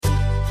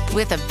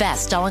With the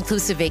best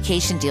all-inclusive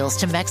vacation deals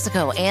to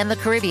Mexico and the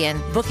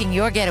Caribbean, booking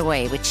your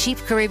getaway with Cheap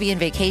Caribbean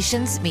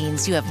Vacations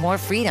means you have more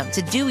freedom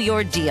to do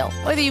your deal.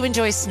 Whether you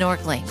enjoy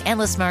snorkeling,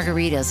 endless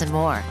margaritas, and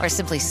more, or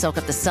simply soak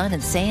up the sun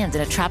and sand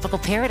in a tropical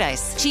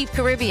paradise, Cheap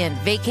Caribbean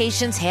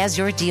Vacations has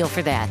your deal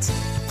for that.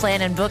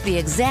 Plan and book the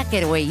exact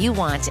getaway you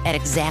want at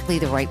exactly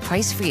the right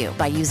price for you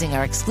by using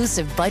our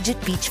exclusive Budget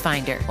Beach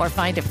Finder, or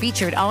find a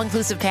featured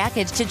all-inclusive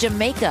package to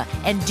Jamaica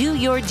and do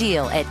your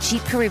deal at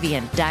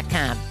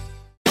cheapcaribbean.com.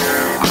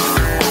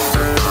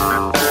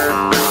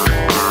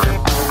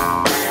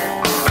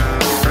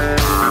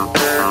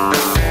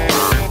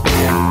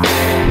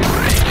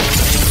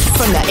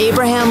 From the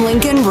Abraham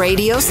Lincoln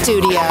Radio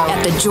Studio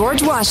at the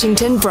George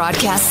Washington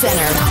Broadcast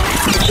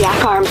Center,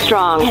 Jack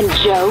Armstrong and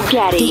Joe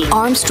Getty. The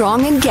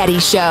Armstrong and Getty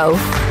Show.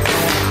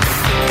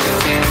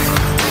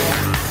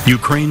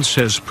 Ukraine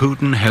says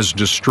Putin has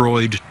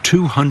destroyed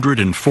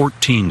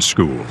 214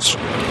 schools.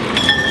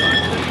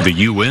 The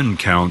UN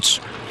counts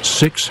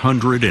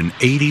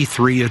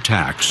 683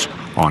 attacks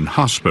on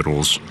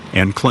hospitals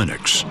and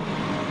clinics.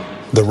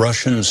 The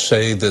Russians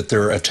say that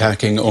they're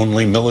attacking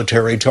only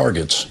military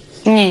targets.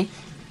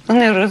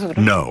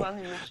 No,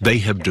 they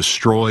have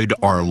destroyed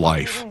our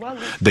life.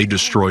 They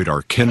destroyed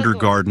our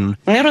kindergarten.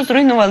 They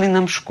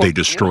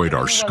destroyed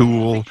our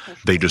school.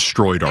 They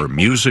destroyed our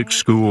music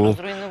school.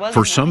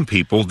 For some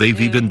people, they've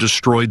even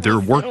destroyed their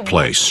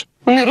workplace.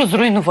 They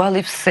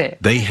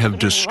have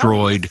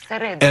destroyed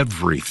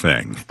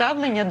everything.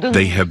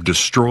 They have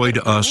destroyed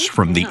us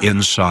from the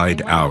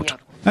inside out.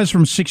 That's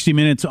from 60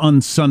 Minutes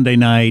on Sunday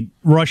night.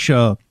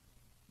 Russia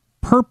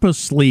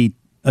purposely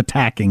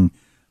attacking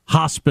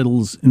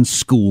hospitals and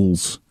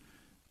schools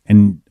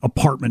and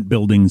apartment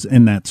buildings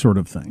and that sort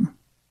of thing.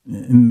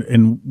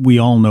 And we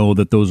all know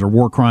that those are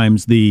war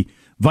crimes. The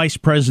vice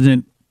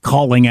president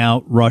calling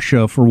out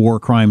Russia for war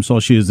crimes while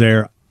she is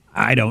there,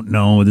 I don't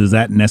know. Is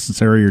that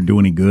necessary or do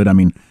any good? I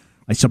mean,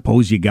 I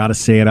suppose you got to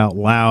say it out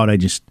loud.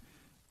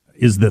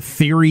 Is the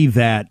theory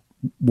that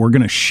we're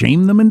going to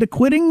shame them into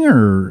quitting,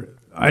 or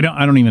I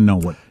don't even know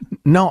what.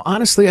 No,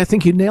 honestly, I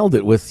think you nailed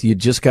it with you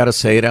just got to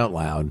say it out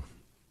loud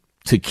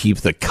to keep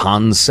the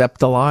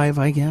concept alive,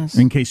 I guess.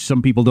 In case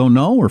some people don't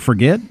know or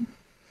forget.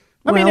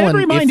 I mean, it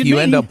reminded if you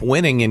me. end up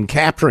winning and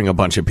capturing a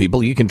bunch of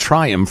people, you can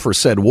try them for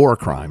said war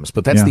crimes.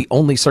 But that's the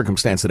only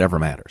circumstance that ever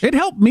matters. It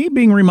helped me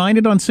being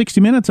reminded on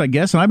 60 Minutes, I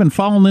guess, and I've been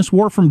following this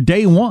war from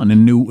day one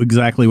and knew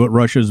exactly what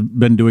Russia's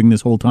been doing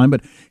this whole time.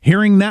 But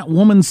hearing that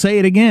woman say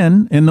it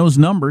again in those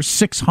numbers,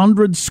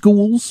 600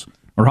 schools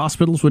or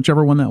hospitals,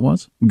 whichever one that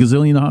was,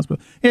 gazillion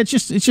hospital. It's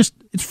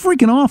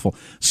freaking awful.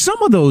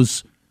 Some of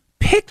those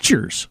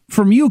pictures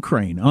from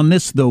Ukraine on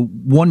the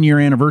 1 year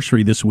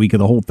anniversary this week of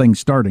the whole thing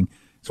starting.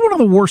 It's one of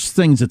the worst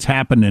things that's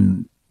happened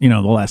in,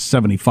 the last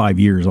 75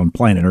 years on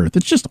planet Earth.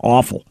 It's just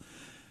awful.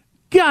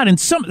 God, and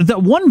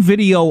that one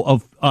video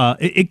of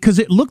because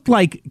it looked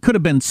like it could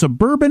have been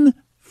suburban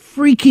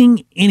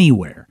freaking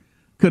anywhere.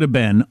 Could have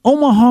been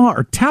Omaha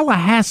or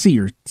Tallahassee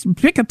or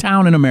pick a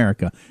town in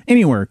America.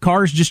 Anywhere.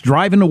 Cars just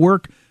driving to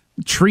work,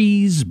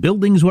 trees,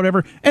 buildings,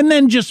 whatever. And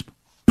then just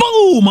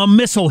boom, a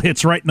missile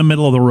hits right in the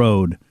middle of the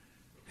road.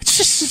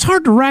 It's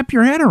hard to wrap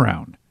your head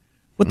around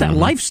what that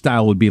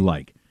lifestyle would be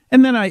like.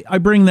 And then I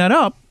bring that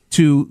up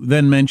to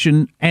then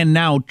mention, and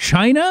now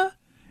China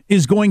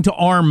is going to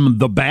arm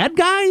the bad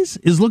guys,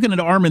 is looking at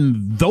arming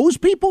those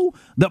people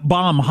that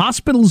bomb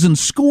hospitals and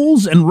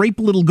schools and rape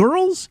little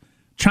girls.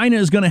 China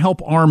is going to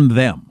help arm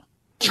them.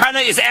 China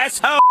is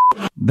asshole.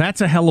 That's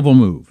a hell of a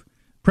move.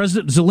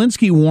 President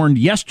Zelensky warned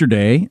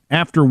yesterday,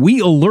 after we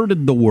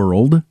alerted the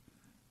world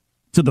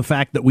to the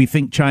fact that we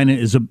think China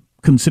is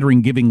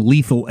considering giving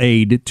lethal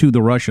aid to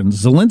the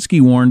Russians, Zelensky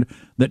warned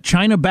that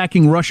China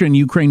backing Russia and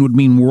Ukraine would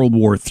mean World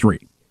War III.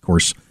 Of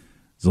course,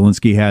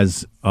 Zelensky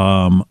has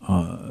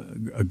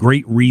a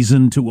great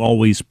reason to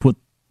always put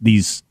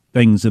these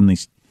things in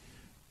these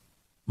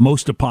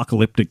most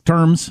apocalyptic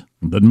terms.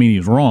 Doesn't mean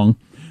he's wrong,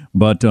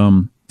 but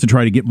to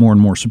try to get more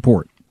and more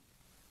support.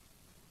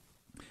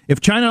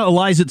 If China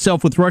allies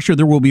itself with Russia,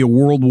 there will be a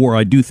world war.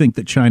 I do think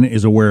that China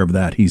is aware of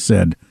that, he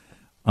said.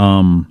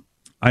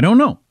 I don't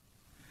know.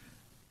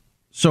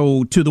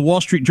 So to the Wall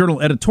Street Journal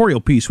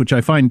editorial piece, which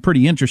I find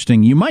pretty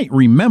interesting, you might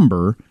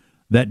remember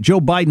that Joe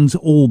Biden's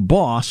old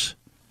boss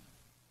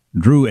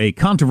drew a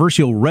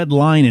controversial red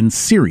line in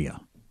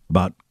Syria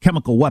about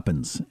chemical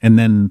weapons. And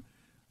then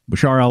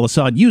Bashar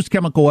al-Assad used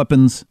chemical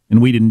weapons, and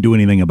we didn't do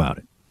anything about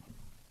it.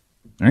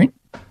 All right?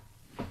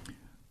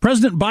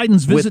 President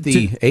Biden's visit with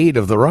the aid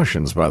of the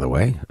Russians, by the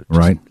way. Just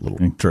right. A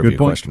little trivia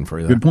question for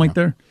you there. Good point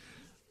there.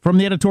 From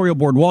the editorial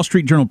board, Wall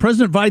Street Journal,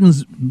 President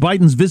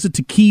Biden's visit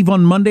to Kyiv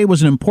on Monday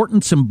was an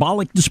important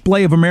symbolic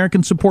display of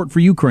American support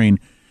for Ukraine,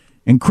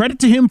 and credit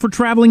to him for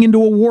traveling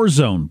into a war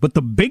zone. But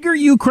the bigger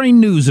Ukraine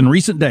news in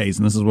recent days,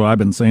 and this is what I've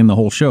been saying the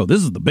whole show,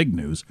 this is the big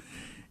news,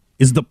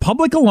 is the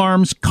public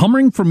alarms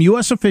coming from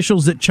U.S.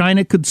 officials that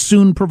China could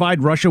soon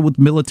provide Russia with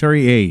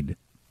military aid.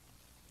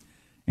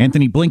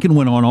 Anthony Blinken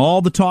went on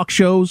all the talk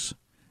shows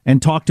and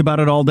talked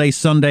about it all day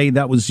Sunday.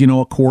 That was,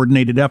 a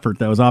coordinated effort.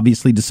 That was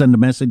obviously to send a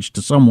message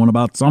to someone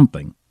about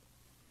something.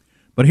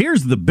 But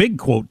here's the big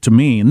quote to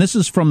me, and this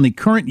is from the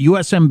current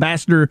U.S.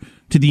 ambassador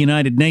to the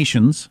United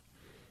Nations.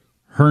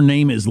 Her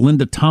name is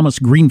Linda Thomas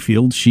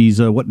Greenfield.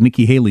 She's what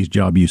Nikki Haley's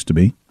job used to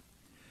be.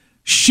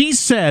 She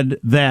said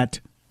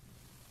that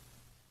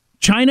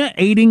China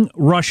aiding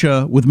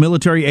Russia with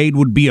military aid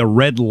would be a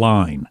red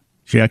line.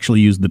 She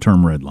actually used the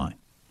term red line.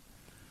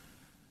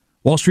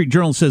 Wall Street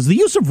Journal says the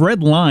use of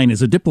red line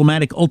as a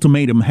diplomatic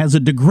ultimatum has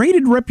a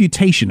degraded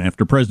reputation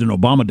after President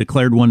Obama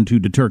declared one to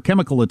deter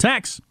chemical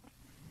attacks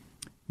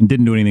and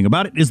didn't do anything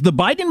about it. Is the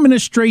Biden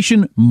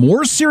administration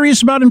more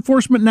serious about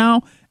enforcement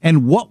now?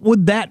 And what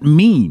would that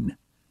mean?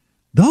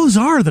 Those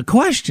are the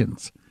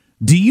questions.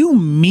 Do you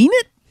mean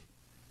it?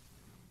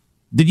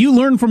 Did you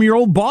learn from your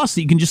old boss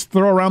that you can just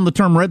throw around the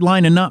term red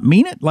line and not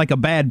mean it, like a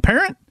bad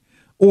parent?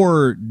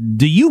 Or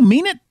do you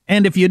mean it?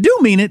 And if you do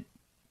mean it,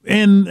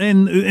 and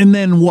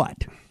then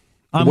what?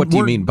 What do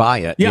you mean by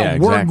it? Yeah,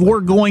 exactly. we're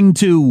going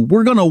to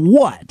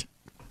what?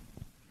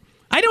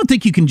 I don't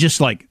think you can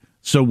just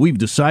so we've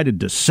decided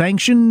to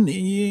sanction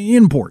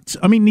imports.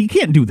 I mean, you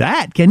can't do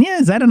that, can you?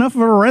 Is that enough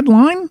of a red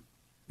line?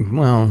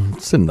 Well,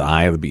 it's in the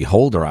eye of the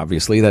beholder,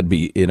 obviously. That'd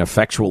be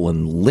ineffectual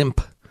and limp.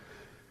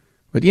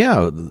 But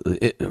yeah,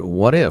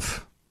 what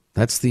if?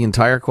 That's the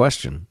entire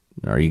question.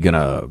 Are you going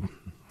to...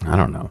 I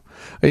don't know.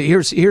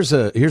 Here's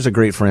a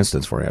great for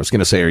instance for you. I was going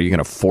to say, are you going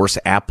to force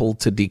Apple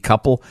to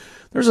decouple?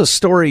 There's a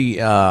story,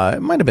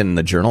 it might have been in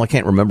the Journal. I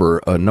can't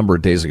remember a number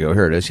of days ago.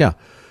 Here it is. Yeah.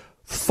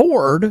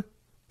 Ford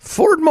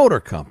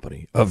Motor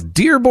Company of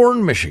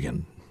Dearborn,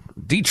 Michigan,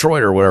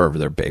 Detroit or wherever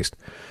they're based,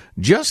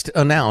 just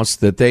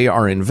announced that they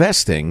are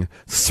investing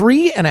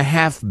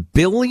 $3.5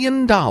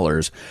 billion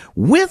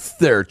with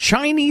their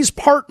Chinese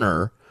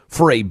partner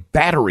for a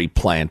battery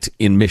plant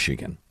in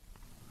Michigan.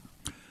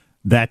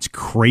 That's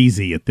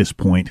crazy at this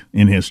point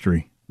in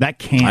history. That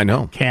can't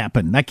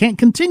happen. That can't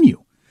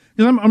continue.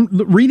 I'm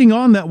reading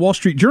on that Wall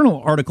Street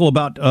Journal article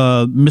about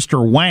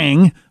Mr.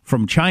 Wang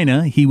from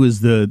China.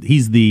 He's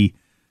the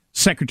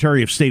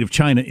Secretary of State of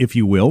China, if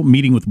you will,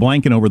 meeting with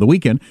Blinken over the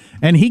weekend.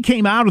 And he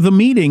came out of the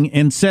meeting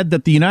and said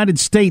that the United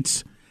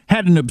States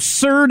had an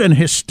absurd and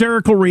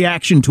hysterical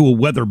reaction to a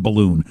weather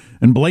balloon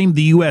and blamed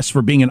the U.S.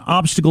 for being an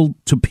obstacle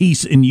to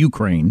peace in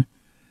Ukraine.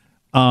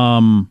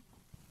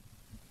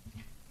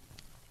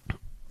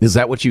 Is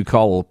that what you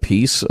call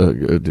peace? A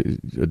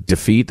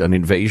defeat, an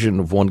invasion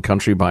of one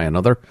country by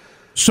another?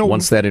 So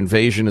once that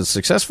invasion is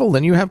successful,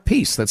 then you have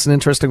peace. That's an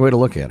interesting way to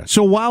look at it.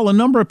 So while a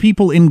number of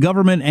people in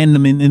government and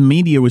in the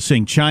media was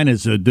saying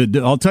China's,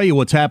 I'll tell you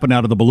what's happened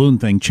out of the balloon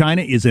thing.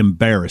 China is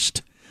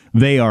embarrassed.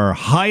 They are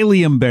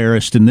highly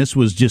embarrassed, and this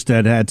was just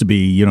that had to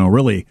be,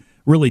 really,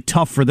 really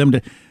tough for them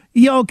to.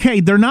 Yeah,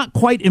 okay, they're not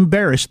quite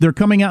embarrassed. They're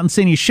coming out and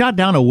saying he shot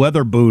down a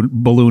weather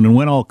balloon and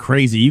went all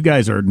crazy. You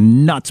guys are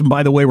nuts. And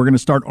by the way, we're going to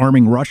start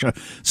arming Russia.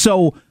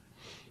 So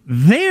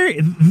why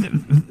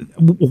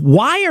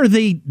are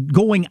they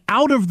going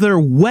out of their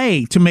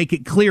way to make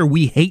it clear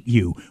we hate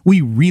you? We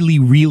really,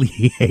 really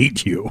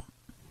hate you.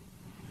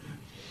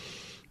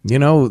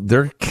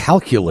 They're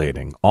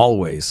calculating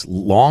always.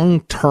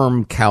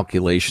 Long-term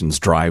calculations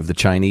drive the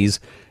Chinese.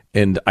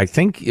 And I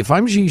think if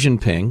I'm Xi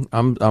Jinping,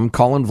 I'm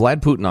calling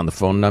Vlad Putin on the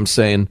phone and I'm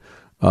saying,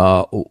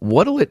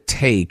 what'll it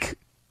take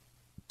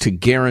to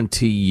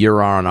guarantee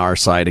you're on our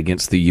side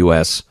against the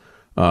U.S.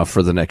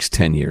 For the next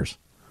 10 years?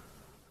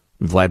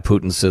 Vlad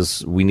Putin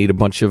says we need a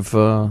bunch of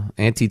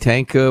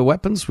anti-tank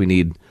weapons. We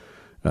need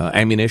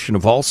ammunition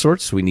of all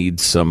sorts. We need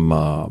some,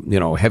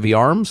 heavy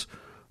arms.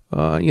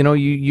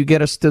 You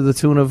get us to the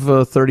tune of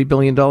 $30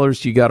 billion.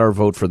 You got our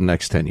vote for the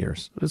next 10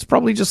 years. It's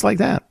probably just like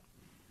that.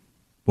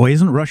 Boy,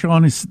 isn't Russia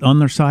on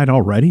their side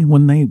already?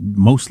 Wouldn't they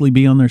mostly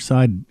be on their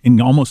side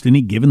in almost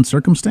any given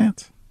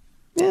circumstance?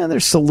 Yeah, they're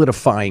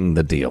solidifying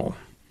the deal.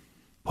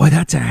 Boy,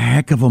 that's a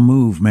heck of a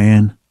move,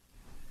 man.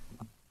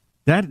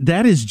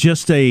 That is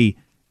just a,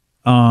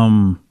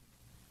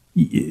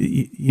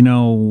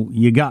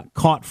 you got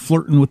caught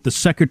flirting with the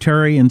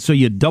secretary, and so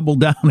you double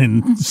down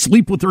and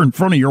sleep with her in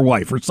front of your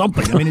wife or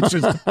something. I mean, it's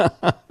just...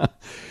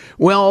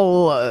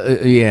 Well,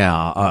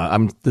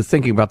 I'm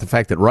thinking about the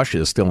fact that Russia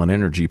is still an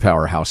energy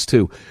powerhouse,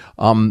 too.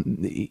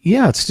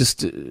 It's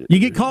just you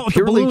get caught with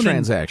purely the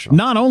balloon transactional.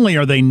 Not only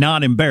are they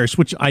not embarrassed,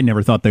 which I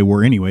never thought they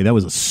were anyway. That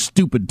was a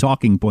stupid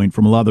talking point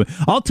from a lot of them.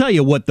 I'll tell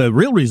you what the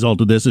real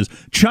result of this is.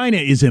 China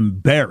is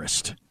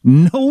embarrassed.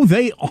 No,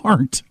 they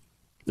aren't.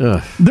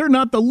 Ugh. They're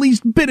not the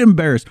least bit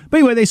embarrassed. But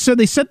anyway, they said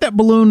they set that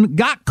balloon,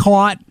 got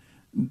caught.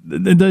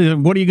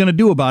 What are you going to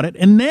do about it?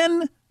 And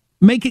then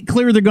make it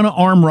clear they're going to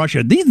arm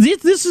Russia.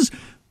 This is,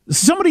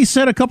 somebody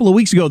said a couple of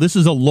weeks ago, this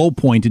is a low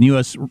point in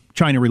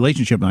U.S.-China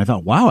relationship. And I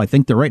thought, wow, I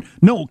think they're right.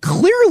 No,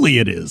 clearly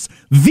it is.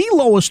 The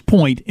lowest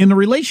point in the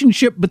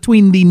relationship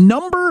between the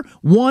number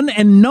one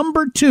and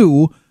number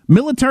two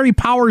military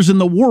powers in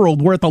the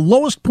world. We're at the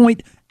lowest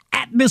point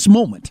at this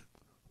moment.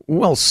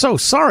 Well, so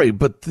sorry,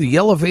 but the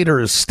elevator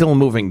is still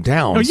moving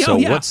down.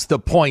 What's the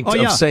point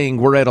of saying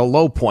we're at a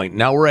low point?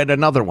 Now we're at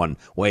another one.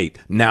 Wait,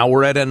 now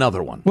we're at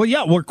another one. Well,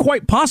 yeah, we're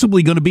quite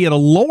possibly going to be at a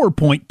lower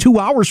point 2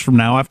 hours from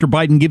now after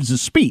Biden gives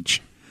his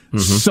speech.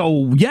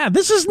 So, yeah,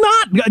 this is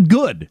not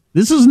good.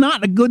 This is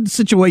not a good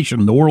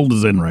situation the world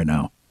is in right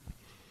now.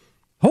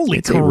 Holy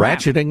It's a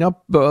ratcheting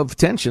up of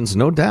tensions,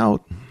 no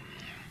doubt.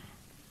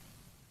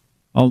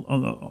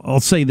 I'll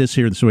say this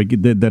here so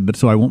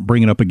I won't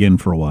bring it up again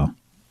for a while.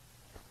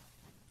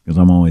 Because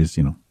I'm always,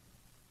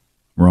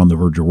 we're on the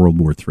verge of World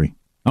War III.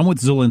 I'm with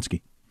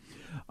Zelensky.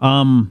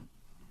 I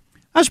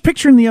was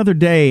picturing the other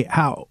day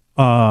how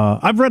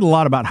I've read a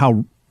lot about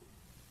how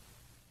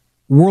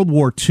World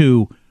War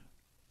II,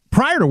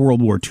 prior to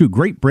World War II,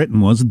 Great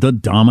Britain was the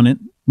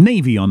dominant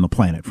navy on the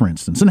planet, for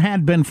instance, and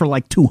had been for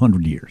like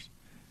 200 years.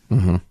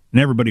 Mm-hmm. And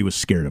everybody was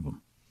scared of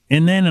them.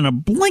 And then in a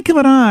blink of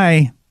an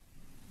eye,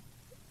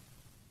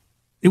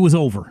 it was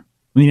over.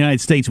 The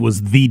United States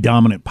was the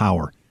dominant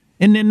power.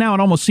 And then now it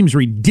almost seems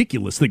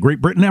ridiculous that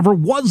Great Britain ever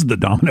was the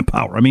dominant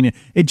power. I mean,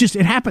 it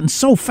happened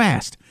so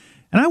fast.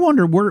 And I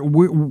wonder,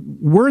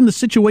 we're in the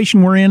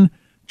situation we're in.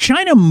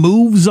 China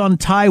moves on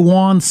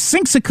Taiwan,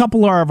 sinks a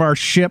couple of our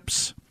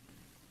ships.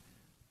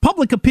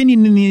 Public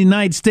opinion in the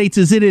United States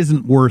is it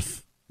isn't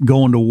worth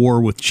going to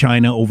war with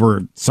China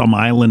over some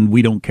island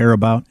we don't care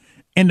about.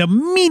 And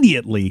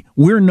immediately,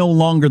 we're no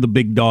longer the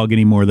big dog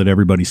anymore that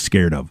everybody's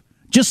scared of.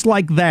 Just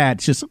like that,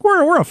 it's just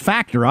we're a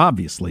factor,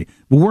 obviously,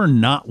 but we're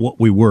not what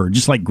we were.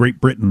 Just like Great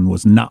Britain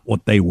was not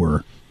what they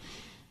were.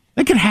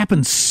 That could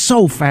happen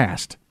so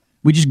fast.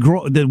 We just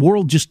grow. The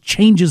world just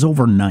changes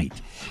overnight.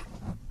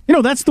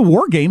 That's the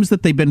war games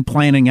that they've been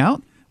planning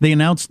out. They've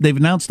announced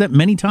that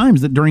many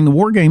times that during the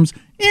war games,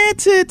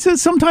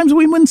 it's sometimes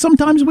we win,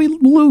 sometimes we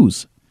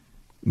lose.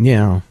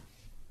 Yeah.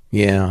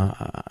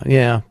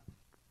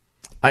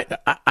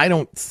 I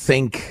don't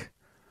think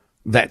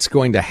that's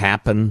going to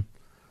happen.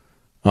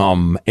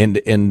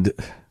 The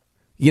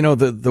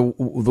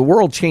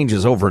world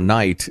changes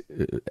overnight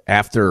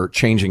after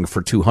changing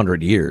for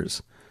 200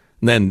 years.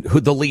 And then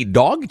the lead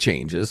dog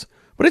changes,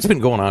 but it's been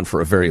going on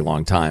for a very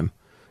long time.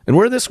 And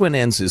where this one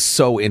ends is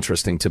so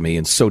interesting to me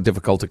and so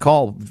difficult to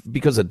call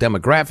because of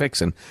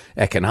demographics and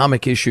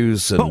economic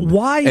issues and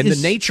the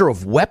nature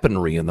of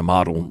weaponry in the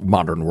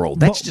modern world.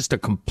 That's just a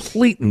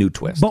complete new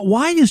twist. But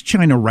why is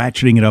China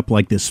ratcheting it up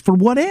like this? For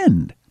what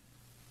end?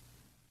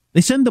 They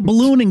send the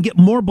balloon and get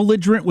more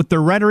belligerent with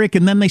their rhetoric,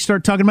 and then they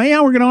start talking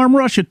about, we're going to arm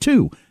Russia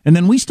too. And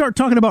then we start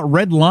talking about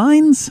red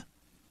lines?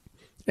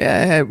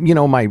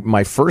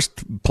 My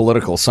first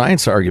political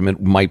science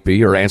argument might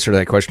be, or answer to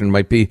that question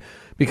might be,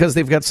 because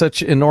they've got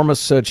such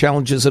enormous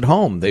challenges at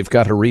home. They've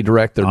got to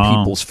redirect their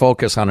people's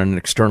focus on an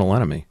external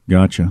enemy.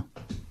 Gotcha.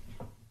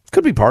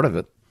 Could be part of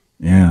it.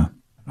 Yeah.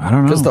 I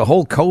don't know. Because the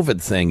whole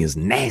COVID thing is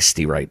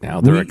nasty right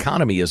now. Their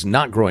economy is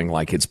not growing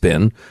like it's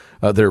been.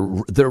 Their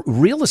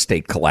real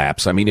estate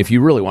collapse. I mean, if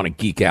you really want to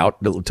geek out,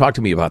 talk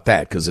to me about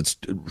that because it's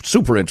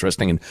super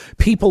interesting. And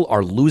people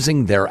are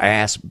losing their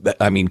ass.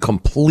 I mean,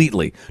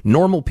 completely.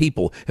 Normal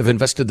people have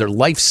invested their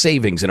life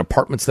savings in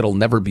apartments that'll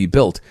never be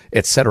built,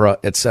 et cetera,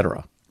 et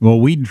cetera. Well,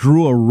 we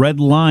drew a red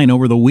line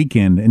over the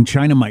weekend, and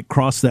China might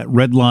cross that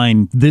red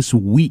line this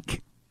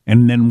week,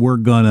 and then we're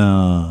going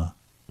to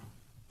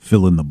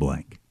fill in the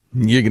blank.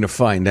 You're going to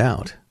find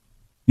out.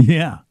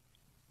 Yeah.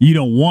 You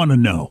don't want to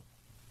know.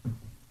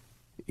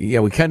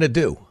 Yeah, we kind of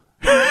do.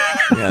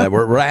 Yeah,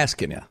 we're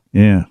asking you.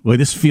 Yeah. Well,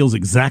 this feels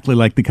exactly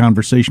like the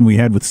conversation we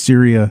had with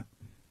Syria,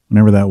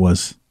 whenever that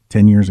was,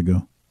 10 years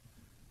ago.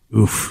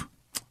 Oof.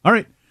 All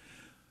right.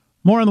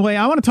 More on the way.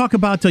 I want to talk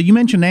about, you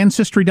mentioned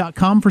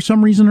Ancestry.com for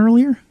some reason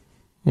earlier.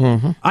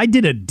 Mm-hmm. I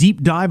did a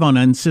deep dive on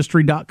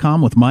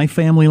Ancestry.com with my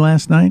family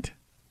last night.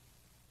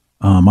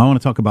 I want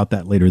to talk about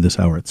that later this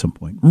hour at some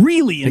point.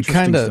 Really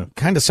interesting stuff. It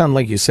kind of sounded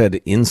like you said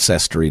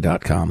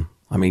Ancestry.com.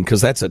 I mean, because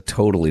that's a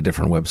totally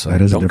different website.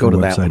 That is don't a different go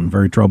to website that one.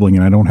 Very troubling,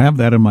 and I don't have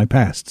that in my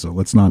past, so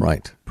let's not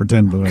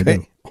pretend that I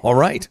do. All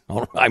right.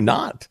 I'm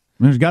not.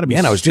 There's got to be.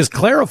 And I was just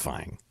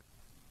clarifying.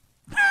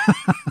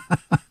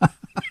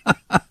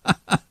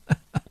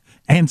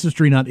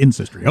 Ancestry, not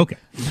incestry. Okay.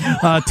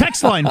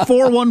 Text line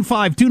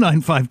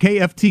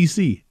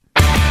 415-295-KFTC.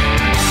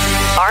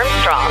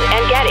 Armstrong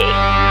and Getty.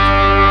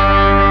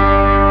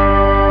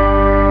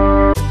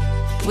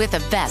 With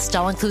the best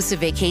all-inclusive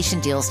vacation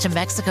deals to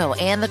Mexico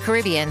and the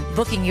Caribbean,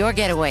 booking your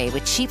getaway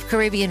with Cheap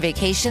Caribbean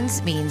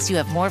Vacations means you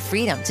have more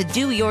freedom to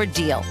do your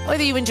deal.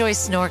 Whether you enjoy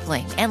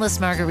snorkeling, endless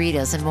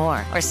margaritas, and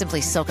more, or simply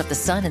soak up the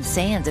sun and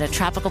sand in a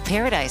tropical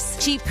paradise,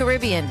 Cheap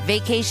Caribbean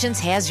Vacations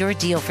has your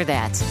deal for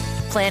that.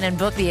 Plan and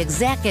book the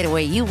exact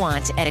getaway you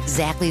want at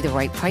exactly the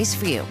right price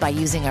for you by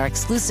using our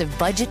exclusive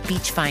Budget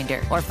Beach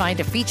Finder, or find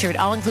a featured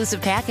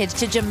all-inclusive package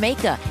to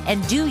Jamaica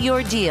and do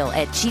your deal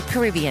at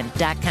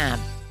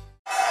cheapcaribbean.com.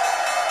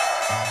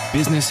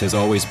 Business has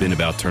always been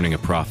about turning a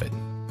profit,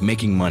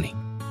 making money.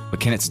 But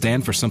can it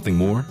stand for something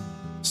more?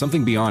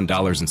 Something beyond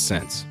dollars and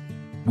cents?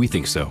 We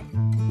think so.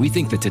 We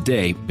think that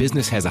today,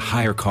 business has a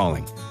higher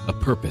calling, a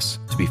purpose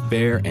to be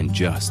fair and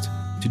just,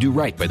 to do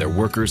right by their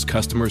workers,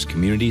 customers,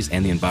 communities,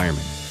 and the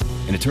environment.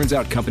 And it turns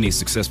out companies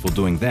successful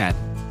doing that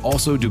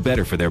also do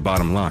better for their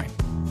bottom line.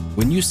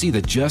 When you see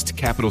the Just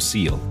Capital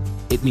seal,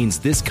 it means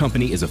this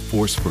company is a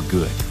force for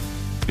good.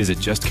 Visit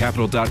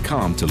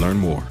justcapital.com to learn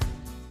more.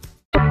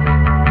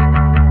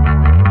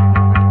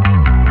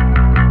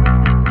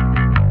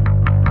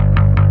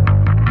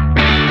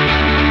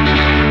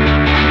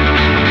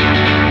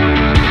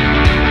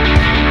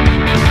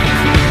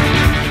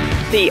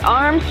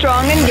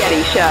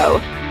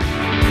 Show.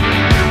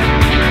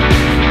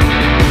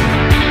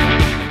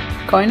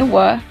 Going to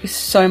work is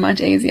so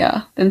much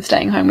easier than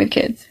staying home with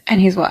kids.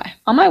 And here's why.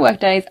 On my work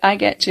days, I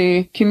get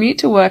to commute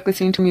to work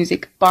listening to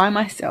music by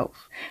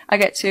myself. I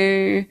get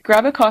to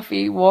grab a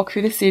coffee, walk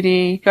through the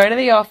city, go to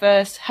the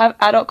office, have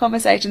adult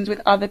conversations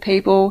with other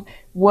people,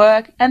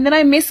 work, and then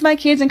I miss my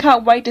kids and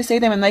can't wait to see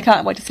them, and they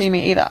can't wait to see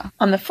me either.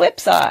 On the flip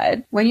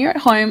side, when you're at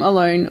home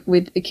alone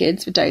with the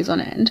kids for days on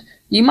end,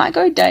 you might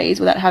go days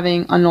without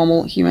having a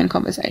normal human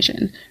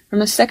conversation. From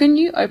the second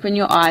you open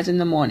your eyes in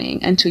the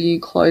morning until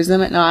you close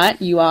them at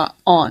night, you are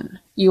on.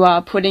 You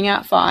are putting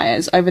out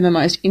fires over the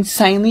most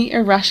insanely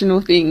irrational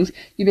things.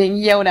 You're being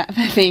yelled at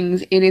for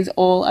things. It is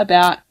all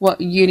about what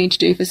you need to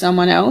do for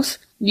someone else.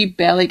 You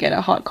barely get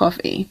a hot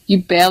coffee.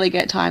 You barely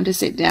get time to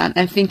sit down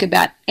and think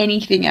about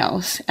anything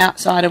else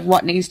outside of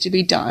what needs to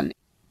be done.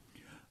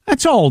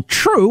 That's all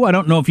true. I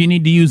don't know if you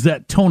need to use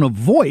that tone of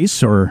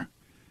voice or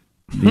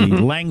the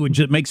language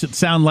that makes it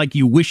sound like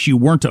you wish you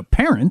weren't a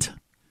parent.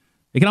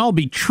 It can all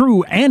be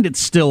true, and it's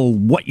still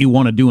what you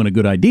want to do and a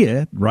good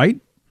idea, right?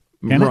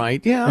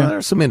 Right, yeah,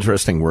 there's some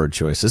interesting word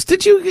choices.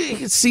 Did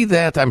you see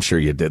that? I'm sure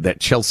you did. That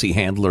Chelsea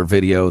Handler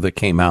video that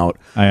came out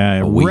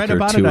a week read or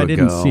about two it. I ago.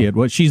 didn't see it.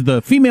 What? She's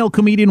the female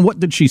comedian. What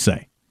did she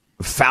say?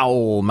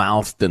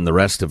 Foul-mouthed and the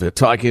rest of it,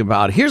 talking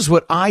about, here's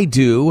what I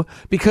do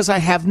because I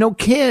have no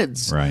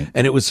kids. Right.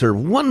 And it was her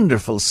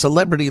wonderful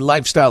celebrity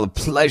lifestyle of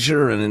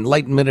pleasure and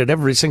enlightenment at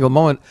every single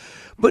moment.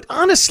 But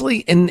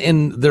honestly,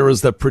 and there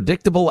was the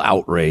predictable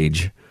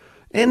outrage,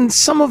 and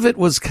some of it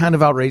was kind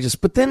of outrageous,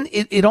 but then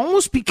it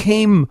almost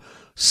became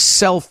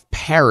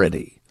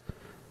self-parody,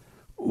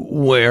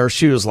 where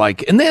she was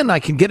like, and then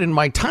I can get in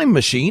my time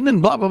machine and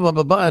blah, blah, blah,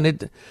 blah, blah.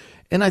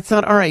 And I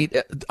thought, all right,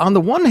 on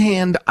the one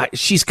hand,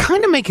 she's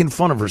kind of making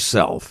fun of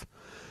herself.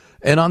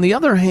 And on the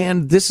other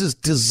hand, this is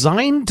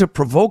designed to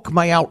provoke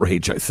my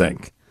outrage, I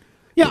think.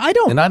 Yeah, I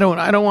don't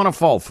want to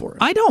fall for it.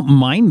 I don't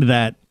mind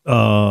that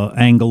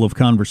angle of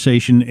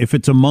conversation if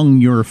it's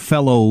among your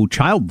fellow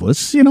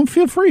childless.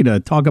 Feel free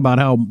to talk about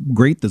how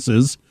great this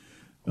is,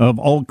 of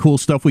all cool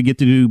stuff we get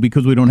to do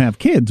because we don't have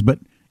kids. But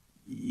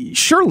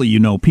surely,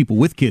 people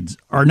with kids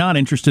are not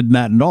interested in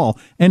that at all.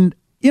 And,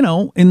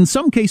 in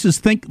some cases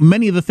think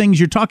many of the things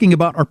you're talking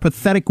about are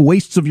pathetic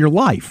wastes of your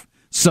life.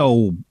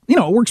 So,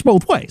 it works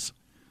both ways.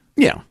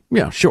 Yeah,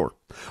 sure.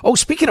 Oh,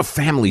 speaking of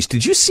families,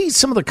 did you see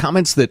some of the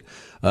comments that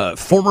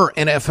former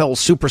NFL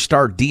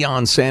superstar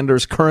Deion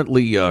Sanders,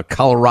 currently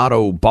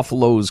Colorado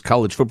Buffalo's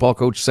college football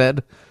coach,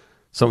 said?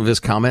 Some of his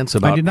comments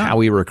about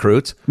how he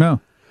recruits?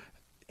 No.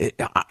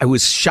 I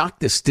was shocked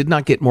this did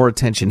not get more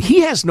attention.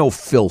 He has no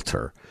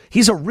filter.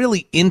 He's a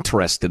really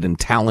interested and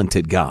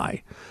talented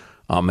guy,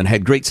 and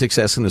had great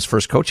success in his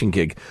first coaching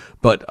gig.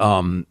 But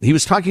he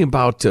was talking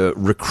about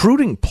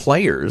recruiting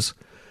players.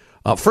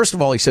 First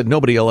of all, he said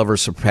nobody will ever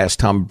surpass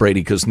Tom Brady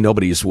because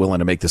nobody is willing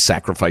to make the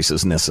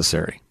sacrifices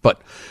necessary.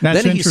 But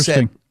that's then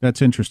interesting.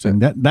 That's interesting.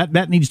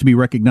 That needs to be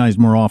recognized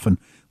more often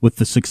with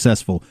the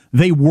successful.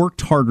 They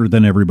worked harder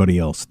than everybody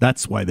else.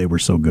 That's why they were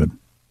so good.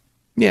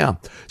 Yeah.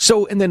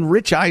 So, and then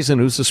Rich Eisen,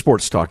 who's the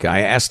sports talk guy,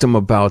 I asked him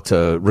about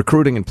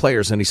recruiting and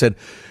players, and he said,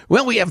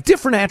 well, we have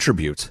different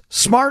attributes: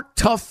 smart,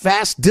 tough,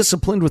 fast,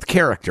 disciplined with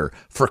character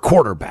for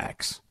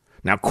quarterbacks.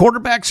 Now,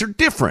 quarterbacks are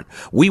different.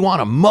 We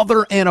want a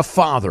mother and a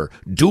father,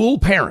 dual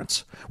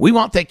parents. We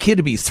want that kid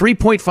to be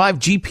 3.5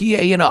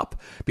 GPA and up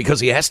because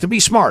he has to be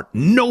smart.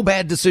 No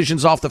bad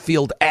decisions off the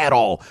field at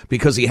all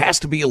because he has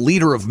to be a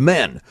leader of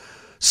men.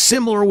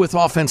 Similar with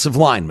offensive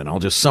linemen. I'll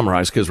just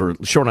summarize because we're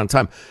short on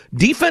time.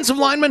 Defensive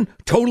linemen,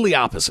 totally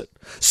opposite.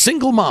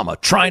 Single mama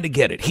trying to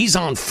get it. He's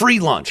on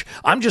free lunch.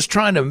 I'm just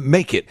trying to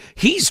make it.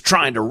 He's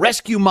trying to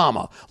rescue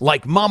mama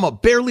like mama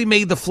barely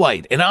made the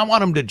flight, and I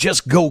want him to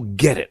just go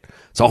get it.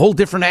 It's a whole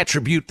different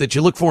attribute that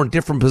you look for in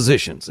different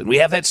positions, and we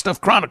have that stuff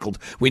chronicled.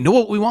 We know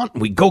what we want,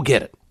 and we go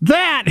get it.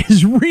 That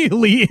is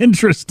really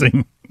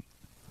interesting.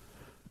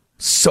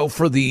 So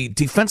for the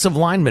defensive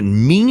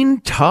lineman, mean,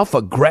 tough,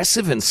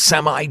 aggressive, and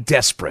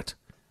semi-desperate.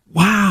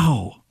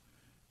 Wow.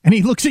 And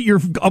he looks at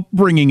your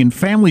upbringing and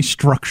family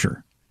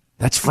structure.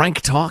 That's frank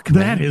talk,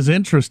 man. That is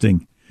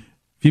interesting.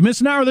 If you miss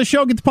an hour of the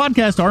show, get the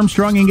podcast,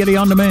 Armstrong and Getty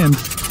On Demand.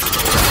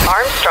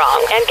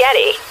 Armstrong and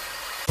Getty.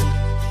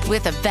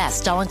 With the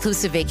best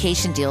all-inclusive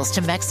vacation deals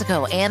to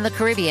Mexico and the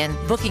Caribbean,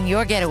 booking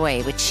your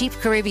getaway with Cheap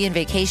Caribbean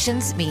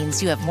Vacations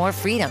means you have more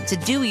freedom to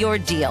do your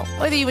deal.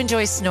 Whether you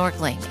enjoy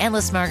snorkeling,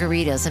 endless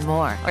margaritas, and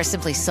more, or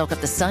simply soak up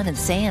the sun and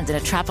sand in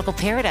a tropical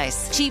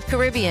paradise, Cheap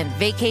Caribbean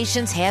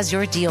Vacations has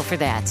your deal for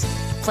that.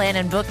 Plan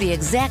and book the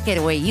exact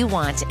getaway you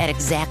want at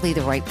exactly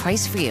the right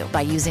price for you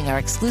by using our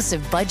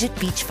exclusive Budget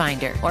Beach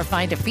Finder, or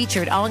find a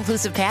featured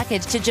all-inclusive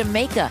package to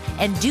Jamaica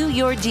and do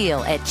your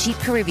deal at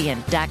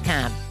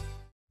cheapcaribbean.com.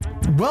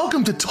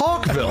 Welcome to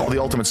Talkville, the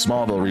ultimate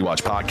Smallville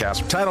rewatch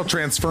podcast. Title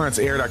Transference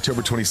aired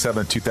October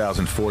 27,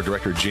 2004.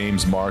 Director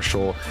James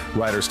Marshall,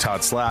 writers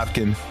Todd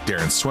Slavkin,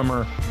 Darren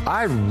Swimmer.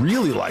 I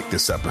really like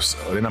this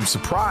episode, and I'm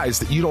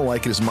surprised that you don't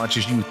like it as much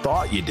as you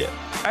thought you did.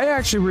 I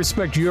actually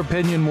respect your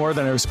opinion more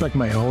than I respect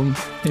my own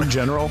in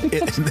general.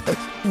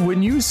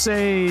 When you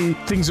say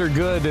things are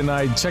good and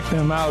I check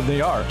them out, they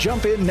are.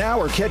 Jump in now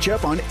or catch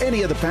up on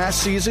any of the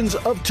past seasons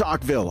of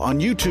Talkville on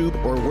YouTube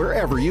or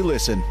wherever you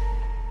listen.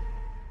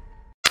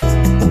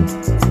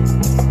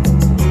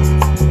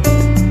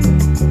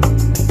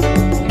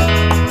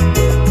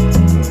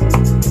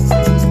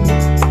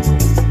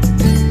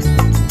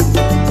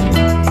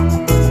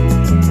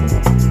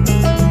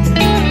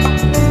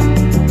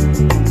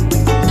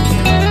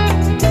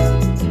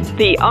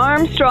 The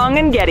Armstrong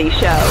and Getty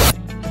Show.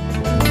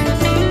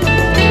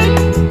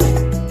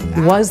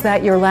 Was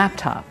that your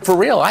laptop? For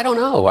real, I don't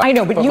know. I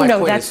know, but you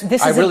know that's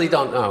this. I really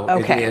don't know.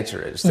 Okay. The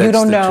answer is you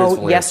don't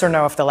know yes or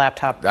no if the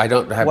laptop. I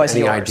don't have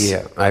any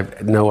idea. I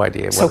have no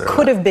idea. So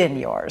could have been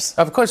yours.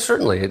 Of course,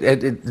 certainly.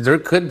 There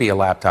could be a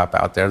laptop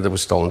out there that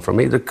was stolen from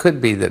me. There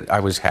could be that I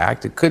was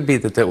hacked. It could be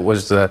that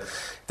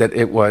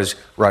it was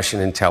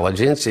Russian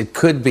intelligence. It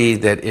could be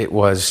that it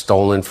was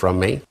stolen from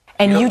me.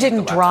 And you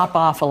didn't drop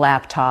off a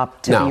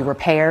laptop to be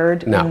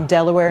repaired in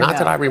Delaware? Not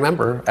that I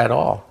remember at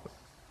all.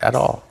 At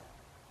all.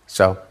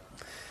 So,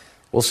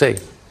 we'll see.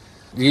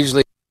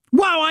 Usually...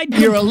 Wow,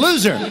 you're a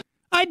loser.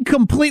 I'd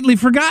completely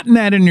forgotten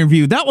that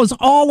interview. That was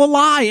all a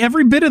lie.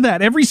 Every bit of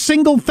that. Every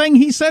single thing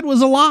he said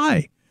was a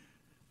lie.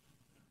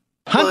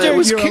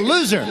 Hunter, you're a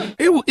loser.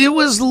 It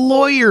was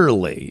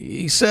lawyerly.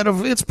 He said,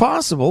 it's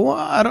possible.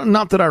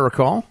 Not that I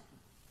recall.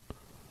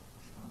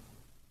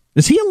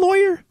 Is he a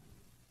lawyer?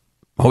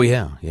 Oh,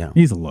 yeah.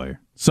 He's a lawyer.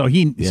 So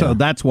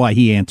that's why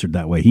he answered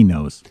that way. He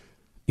knows.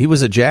 He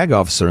was a JAG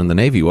officer in the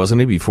Navy,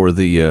 wasn't he, before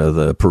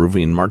the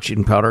Peruvian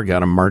marching powder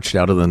got him marched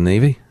out of the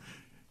Navy?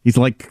 He's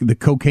like the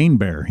cocaine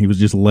bear. He was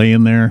just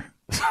laying there,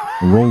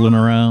 rolling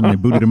around. They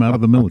booted him out of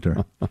the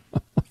military.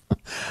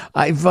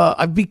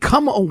 I've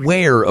become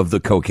aware of the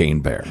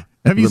cocaine bear.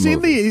 Have you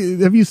seen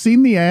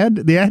the ad?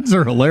 The ads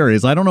are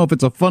hilarious. I don't know if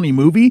it's a funny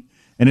movie,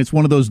 and it's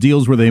one of those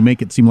deals where they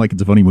make it seem like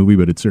it's a funny movie,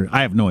 but it's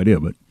I have no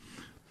idea, but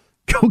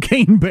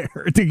Cocaine Bear.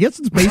 I guess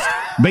it's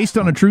based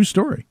on a true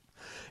story.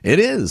 It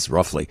is,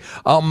 roughly.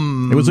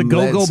 It was a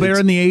go-go bear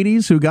in the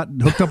 80s who got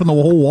hooked up in the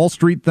whole Wall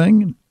Street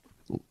thing.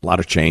 A lot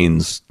of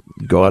chains,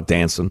 go out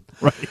dancing.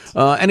 Right.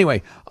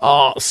 Anyway,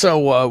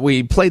 so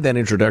we played that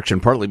introduction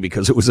partly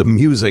because it was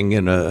amusing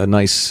and a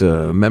nice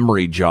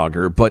memory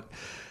jogger, but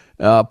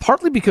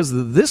partly because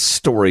of this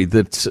story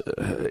that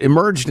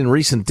emerged in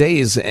recent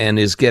days and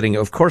is getting,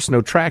 of course,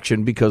 no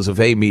traction because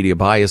of A, media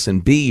bias,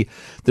 and B,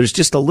 there's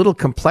just a little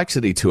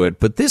complexity to it.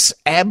 But this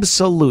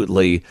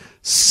absolutely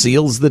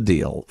seals the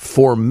deal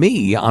for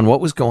me on what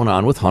was going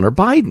on with Hunter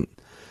Biden.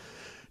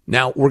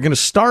 Now, we're going to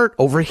start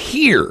over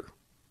here.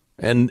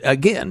 And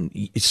again,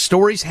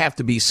 stories have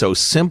to be so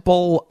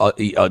simple,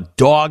 a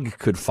dog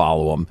could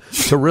follow them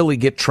to really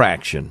get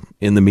traction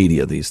in the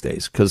media these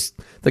days. Because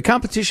the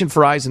competition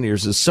for eyes and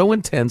ears is so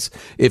intense,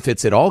 if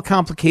it's at all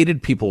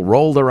complicated, people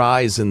roll their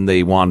eyes and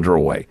they wander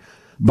away.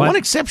 But one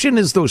exception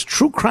is those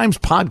true crimes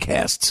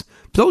podcasts.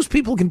 Those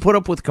people can put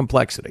up with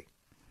complexity.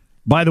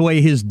 By the way,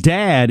 his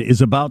dad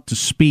is about to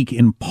speak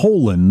in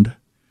Poland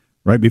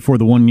right before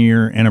the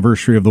 1-year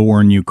anniversary of the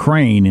war in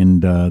Ukraine,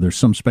 and there's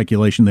some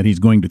speculation that he's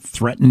going to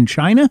threaten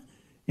China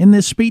in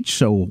this speech,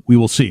 so we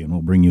will see, and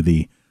we'll bring you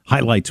the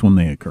highlights when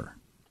they occur.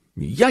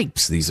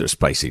 Yipes, these are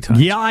spicy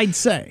times. Yeah, I'd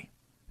say.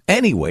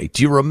 Anyway,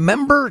 do you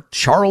remember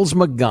Charles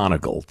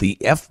McGonigal, the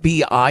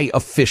FBI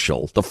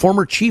official, the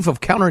former chief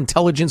of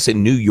counterintelligence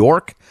in New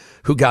York,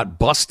 who got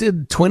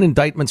busted, twin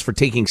indictments for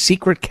taking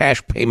secret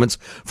cash payments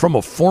from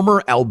a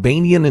former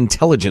Albanian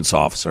intelligence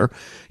officer?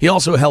 He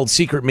also held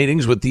secret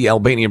meetings with the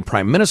Albanian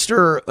prime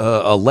minister,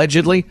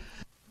 allegedly,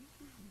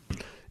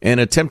 and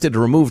attempted to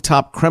remove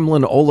top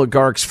Kremlin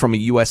oligarchs from a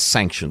U.S.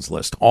 sanctions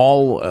list,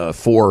 all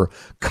for a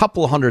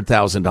couple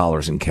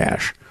 $100,000 in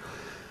cash.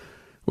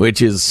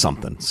 Which is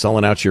something.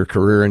 Selling out your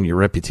career and your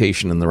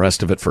reputation and the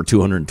rest of it for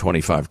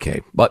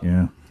 $225K. But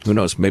who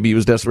knows? Maybe he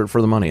was desperate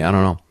for the money. I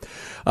don't know.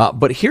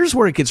 But here's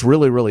where it gets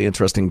really, really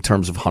interesting in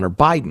terms of Hunter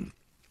Biden.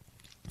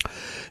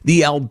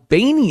 The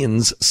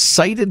Albanians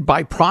cited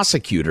by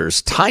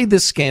prosecutors tied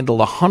this scandal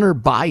to Hunter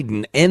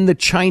Biden and the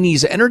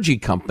Chinese energy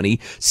company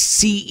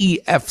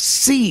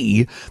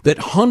CEFC that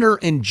Hunter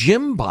and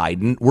Jim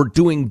Biden were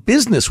doing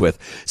business with.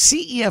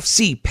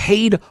 CEFC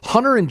paid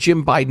Hunter and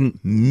Jim Biden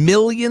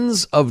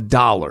millions of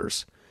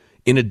dollars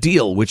in a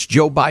deal which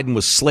Joe Biden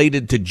was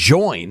slated to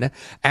join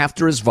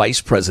after his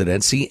vice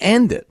presidency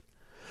ended.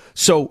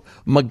 So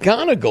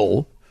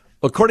McGonigal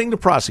according to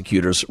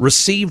prosecutors,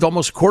 received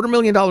almost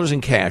 $250,000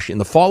 in cash in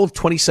the fall of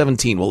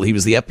 2017 while he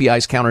was the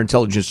FBI's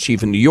counterintelligence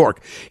chief in New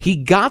York. He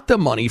got the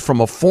money from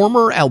a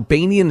former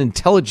Albanian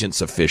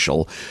intelligence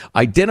official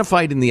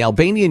identified in the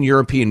Albanian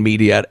European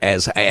media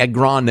as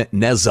Agron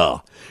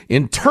Neza.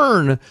 In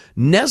turn,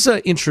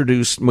 Neza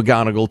introduced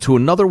McGonigal to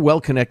another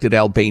well-connected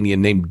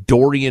Albanian named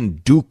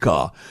Dorian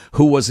Duka,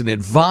 who was an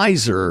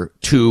advisor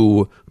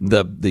to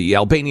the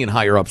Albanian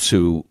higher-ups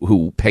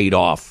who paid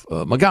off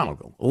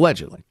McGonigal,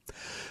 allegedly.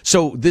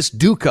 So this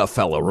Duka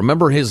fellow,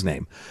 remember his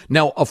name.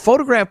 Now, a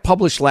photograph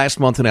published last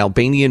month in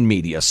Albanian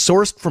media,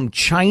 sourced from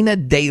China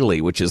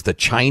Daily, which is the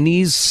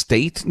Chinese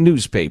state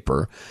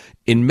newspaper,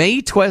 in May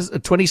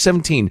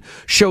 2017,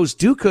 shows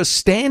Duka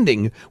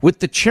standing with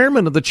the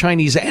chairman of the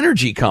Chinese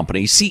energy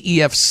company,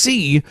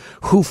 CEFC,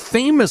 who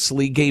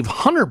famously gave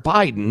Hunter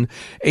Biden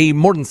a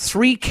more than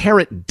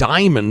 3-carat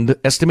diamond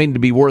estimated to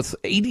be worth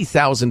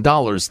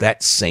 $80,000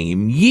 that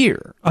same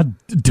year. A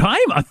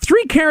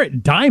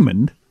 3-carat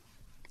diamond?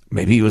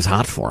 Maybe he was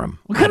hot for him.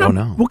 I don't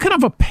know. What kind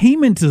of a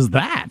payment is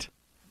that?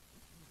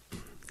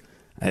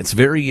 It's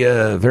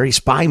very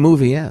spy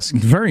movie-esque.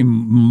 Very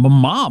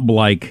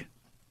mob-like.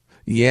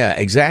 Yeah,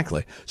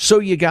 exactly. So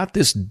you got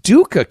this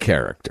Duka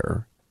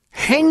character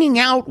hanging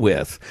out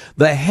with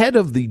the head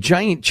of the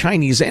giant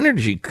Chinese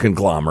energy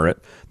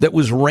conglomerate that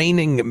was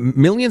raining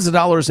millions of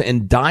dollars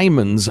and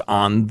diamonds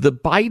on the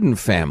Biden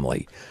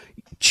family.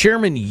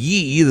 Chairman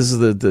Yi, this is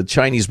the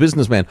Chinese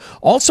businessman,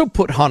 also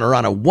put Hunter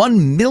on a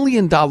 $1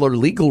 million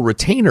legal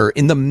retainer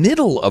in the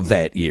middle of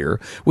that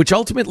year, which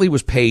ultimately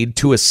was paid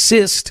to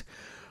assist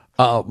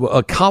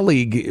a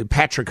colleague,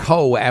 Patrick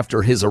Ho,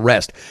 after his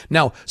arrest.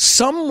 Now,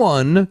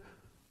 someone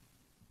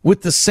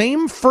with the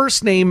same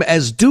first name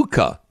as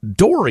Duka,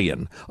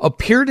 Dorian,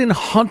 appeared in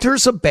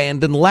Hunter's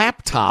abandoned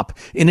laptop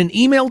in an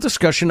email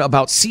discussion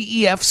about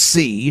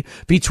CEFC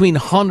between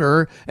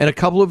Hunter and a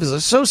couple of his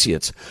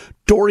associates.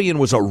 Dorian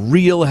was a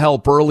real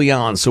help early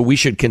on, so we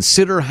should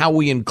consider how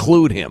we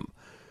include him,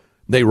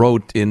 they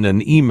wrote in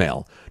an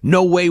email.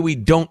 No way we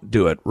don't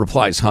do it,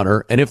 replies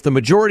Hunter, and if the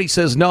majority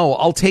says no,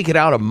 I'll take it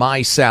out of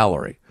my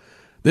salary.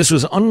 This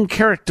was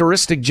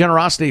uncharacteristic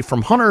generosity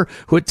from Hunter,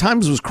 who at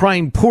times was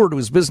crying poor to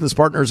his business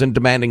partners and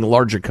demanding a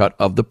larger cut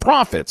of the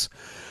profits.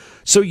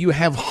 So you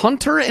have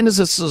Hunter and his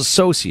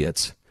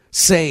associates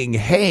saying,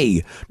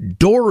 hey,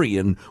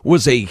 Dorian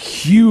was a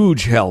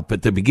huge help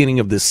at the beginning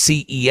of the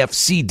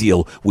CEFC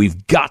deal.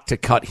 We've got to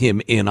cut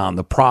him in on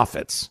the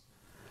profits.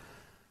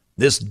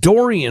 This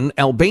Dorian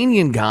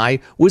Albanian guy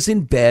was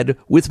in bed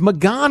with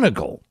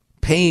McGonigal,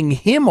 paying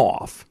him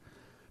off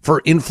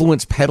for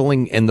influence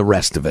peddling and the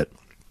rest of it.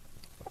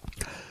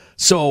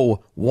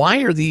 So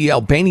why are the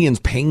Albanians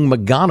paying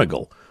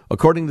McGonigal?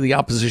 According to the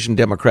opposition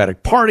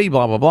Democratic Party,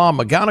 blah, blah, blah,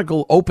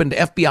 McGonigal opened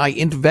FBI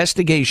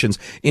investigations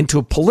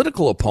into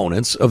political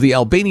opponents of the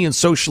Albanian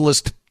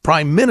socialist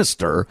prime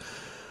minister,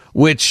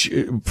 which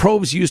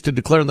probes used to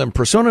declare them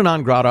persona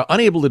non grata,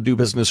 unable to do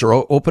business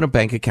or open a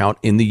bank account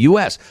in the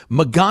U.S.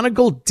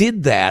 McGonigal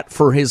did that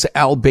for his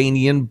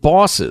Albanian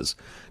bosses.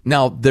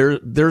 Now,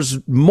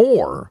 there's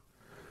more.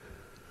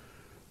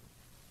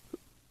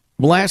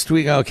 Last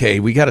week, okay,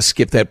 we got to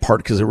skip that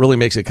part because it really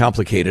makes it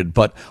complicated,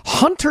 but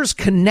Hunter's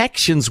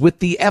connections with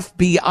the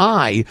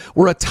FBI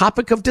were a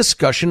topic of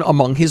discussion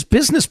among his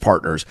business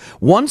partners.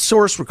 One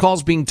source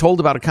recalls being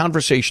told about a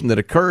conversation that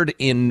occurred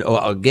in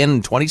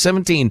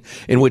 2017,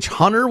 in which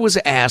Hunter was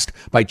asked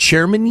by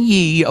Chairman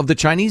Yi of the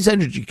Chinese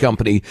energy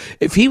company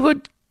if he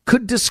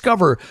could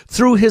discover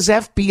through his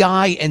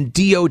FBI and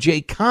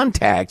DOJ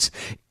contacts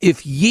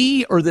if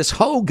Yi or this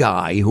Ho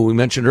guy, who we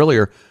mentioned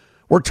earlier,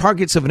 were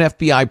targets of an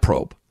FBI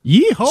probe.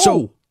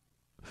 Yeehaw.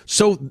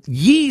 So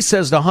Yi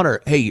says to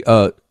Hunter, hey,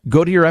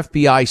 go to your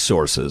FBI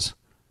sources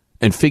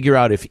and figure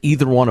out if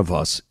either one of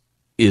us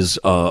is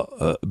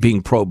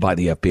being probed by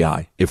the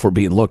FBI, if we're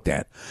being looked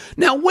at.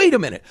 Now, wait a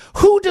minute.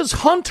 Who does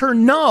Hunter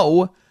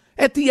know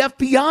at the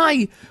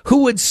FBI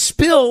who would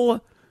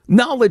spill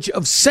knowledge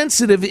of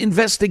sensitive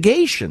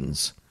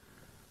investigations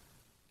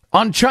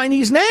on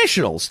Chinese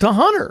nationals to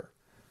Hunter?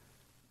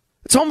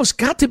 It's almost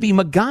got to be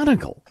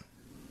McGonigal.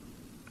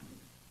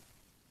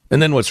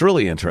 And then what's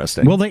really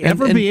interesting... Will they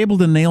ever be able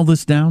to nail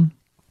this down?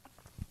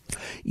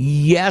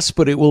 Yes,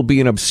 but it will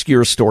be an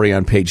obscure story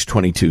on page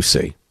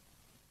 22C.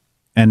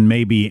 And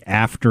maybe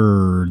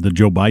after the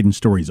Joe Biden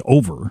story's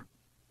over.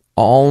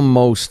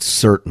 Almost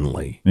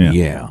certainly.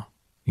 Yeah.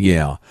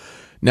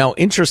 Now,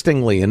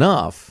 interestingly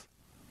enough,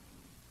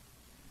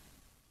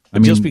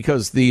 just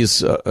because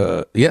these...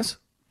 yes?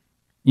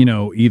 You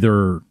know,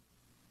 either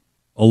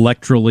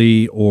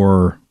electorally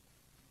or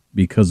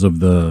because of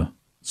the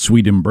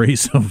sweet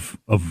embrace of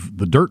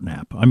the dirt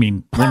nap. I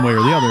mean, one way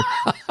or the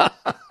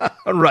other.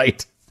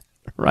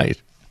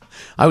 Right.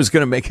 I was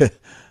going to make a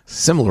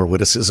similar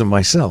witticism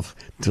myself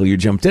until you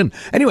jumped in.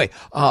 Anyway,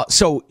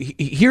 so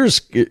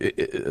here's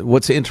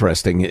what's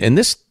interesting, and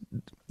this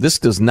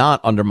does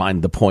not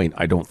undermine the point,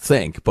 I don't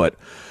think, but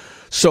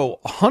so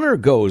Hunter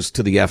goes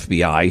to the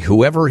FBI,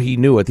 whoever he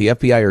knew at the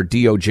FBI or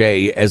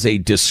DOJ, as a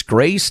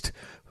disgraced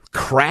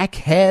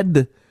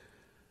crackhead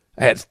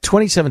at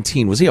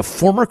 2017, was he a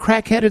former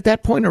crackhead at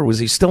that point, or was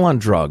he still on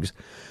drugs,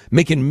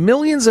 making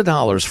millions of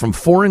dollars from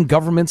foreign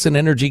governments and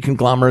energy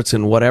conglomerates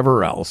and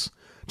whatever else,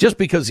 just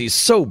because he's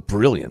so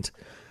brilliant?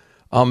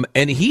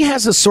 And he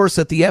has a source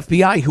at the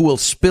FBI who will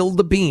spill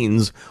the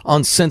beans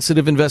on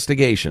sensitive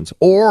investigations,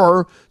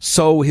 or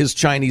so his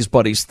Chinese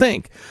buddies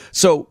think.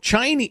 So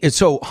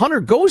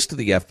Hunter goes to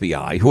the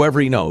FBI, whoever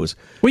he knows,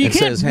 and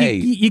says, hey.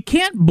 You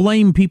can't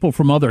blame people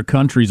from other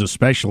countries,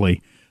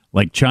 especially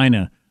like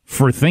China,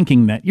 for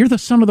thinking that you're the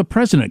son of the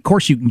president. Of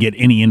course you can get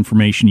any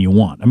information you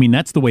want. I mean,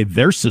 that's the way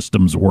their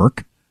systems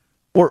work.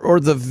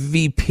 Or the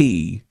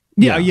VP.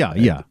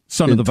 Yeah.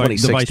 Son of the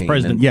vice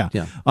president.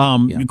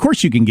 Of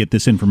course you can get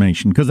this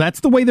information because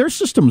that's the way their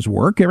systems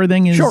work.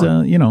 Everything is,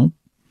 who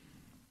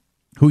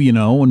you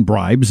know and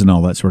bribes and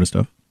all that sort of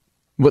stuff.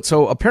 But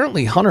so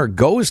apparently Hunter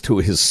goes to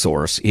his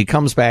source. He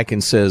comes back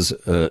and says,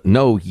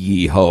 no,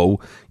 ye-ho,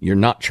 you're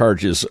not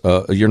targets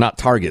of an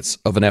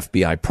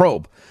FBI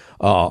probe.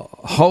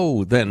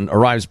 Ho then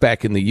arrives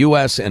back in the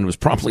U.S. and was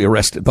promptly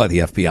arrested by the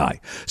FBI.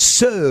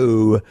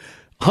 So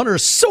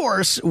Hunter's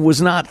source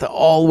was not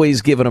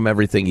always giving him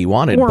everything he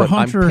wanted. Or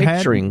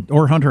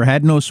Hunter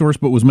had no source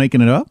but was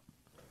making it up?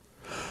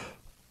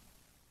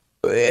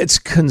 It's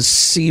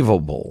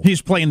conceivable.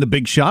 He's playing the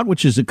big shot,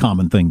 which is a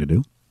common thing to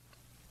do.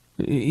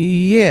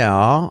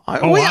 Yeah. I'm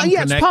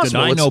connected. It's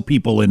possible. I know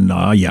people in,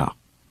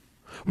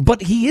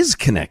 But he is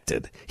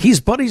connected.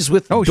 He's buddies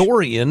with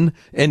Dorian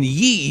and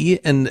Yi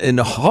and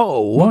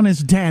Ho. One is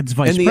dad's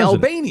vice president. And the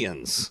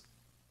Albanians.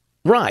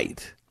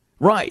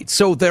 Right.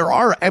 So there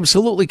are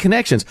absolutely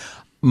connections.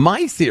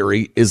 My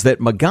theory is that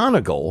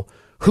McGonigal,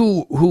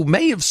 who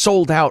may have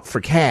sold out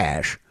for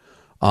cash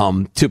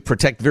to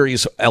protect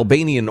various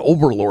Albanian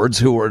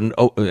overlords and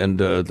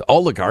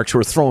oligarchs who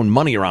are throwing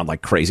money around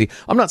like crazy.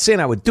 I'm not saying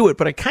I would do it,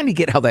 but I kind of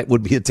get how that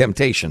would be a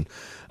temptation.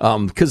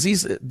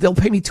 Because they'll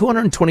pay me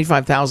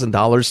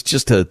 $225,000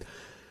 just to,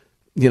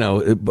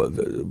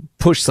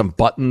 push some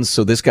buttons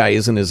so this guy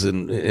isn't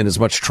in as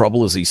much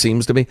trouble as he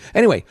seems to be.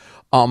 Anyway,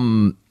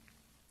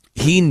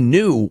 he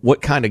knew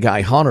what kind of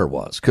guy Hunter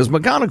was, because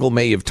McGonigal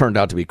may have turned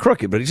out to be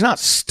crooked, but he's not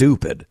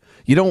stupid.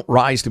 You don't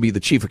rise to be the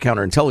chief of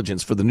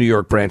counterintelligence for the New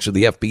York branch of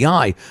the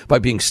FBI by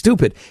being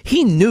stupid.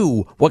 He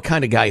knew what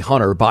kind of guy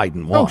Hunter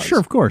Biden was. Oh, sure,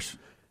 of course.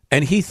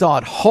 And he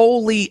thought,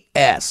 holy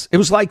S. It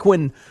was like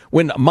when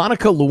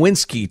Monica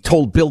Lewinsky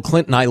told Bill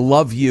Clinton, I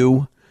love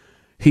you.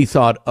 He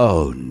thought,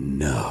 oh,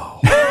 no.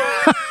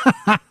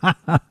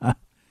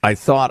 I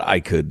thought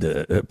I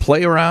could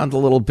play around a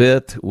little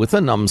bit with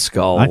a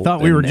numbskull. I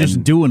thought we were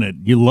just doing it.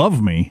 You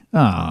love me.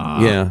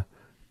 Yeah.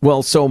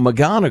 Well, so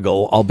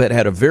McGonigal, I'll bet,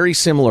 had a very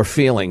similar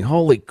feeling.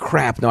 Holy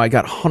crap, now I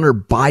got Hunter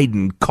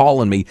Biden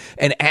calling me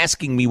and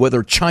asking me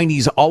whether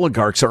Chinese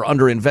oligarchs are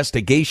under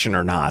investigation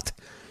or not.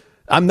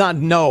 I'm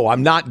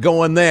not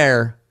going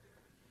there.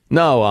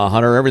 No,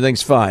 Hunter,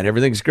 everything's fine.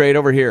 Everything's great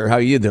over here. How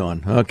you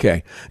doing?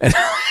 Okay.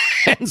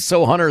 And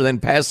so Hunter then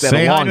passed that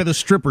along. Say hi to the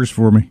strippers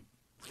for me.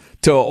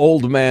 To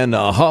old man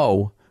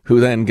Ho, who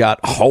then got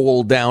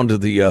holed down to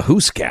the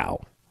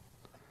Hooskow.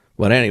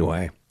 But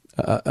anyway,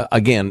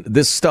 again,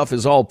 this stuff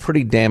is all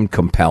pretty damn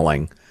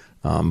compelling,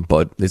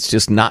 but it's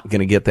just not going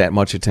to get that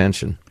much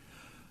attention.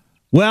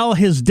 Well,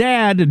 his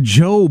dad,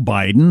 Joe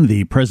Biden,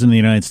 the president of the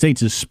United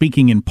States, is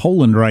speaking in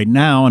Poland right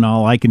now, and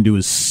all I can do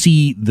is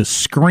see the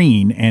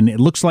screen, and it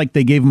looks like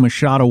they gave him a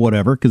shot or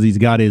whatever, because he's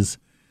got his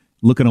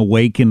looking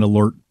awake and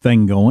alert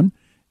thing going.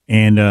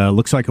 And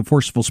looks like a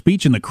forceful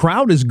speech, and the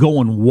crowd is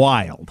going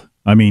wild.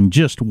 I mean,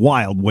 just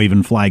wild,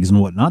 waving flags and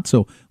whatnot.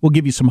 So we'll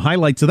give you some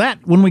highlights of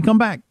that when we come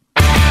back.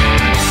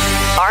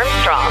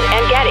 Armstrong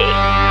and Getty.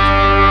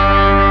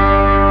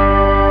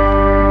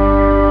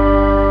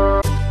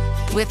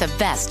 With the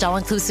best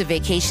all-inclusive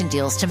vacation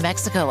deals to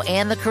Mexico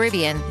and the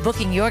Caribbean,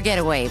 booking your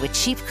getaway with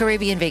Cheap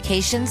Caribbean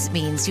Vacations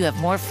means you have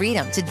more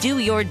freedom to do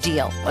your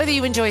deal. Whether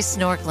you enjoy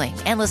snorkeling,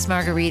 endless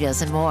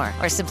margaritas, and more,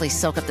 or simply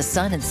soak up the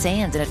sun and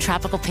sand in a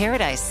tropical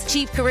paradise,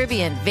 Cheap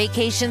Caribbean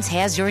Vacations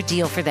has your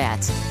deal for that.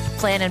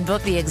 Plan and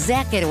book the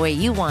exact getaway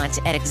you want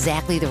at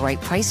exactly the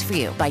right price for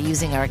you by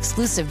using our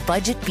exclusive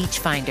Budget Beach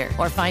Finder,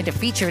 or find a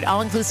featured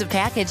all-inclusive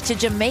package to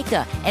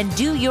Jamaica and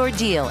do your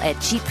deal at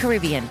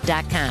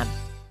cheapcaribbean.com.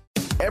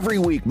 Every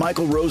week,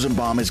 Michael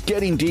Rosenbaum is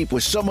getting deep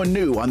with someone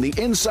new on the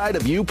Inside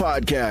of You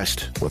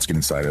podcast. Let's get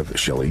inside of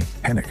Shelley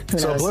Hennick.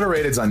 So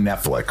Obliterated's on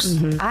Netflix.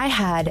 Mm-hmm. I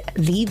had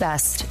the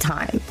best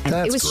time.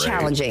 It was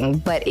challenging,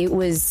 but it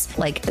was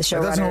like the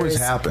showrunners. That doesn't always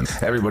happen.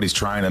 Everybody's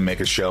trying to make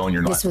a show and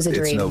you're not. This was a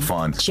dream. It's no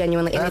fun.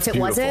 Genuinely. And if it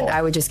wasn't,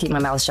 I would just keep my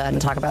mouth shut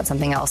and talk about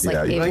something else.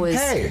 Yeah,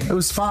 hey, it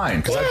was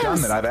fine. Because I've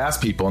done that. I've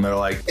asked people and they're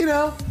like,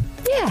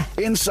 Yeah.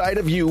 Inside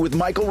of You with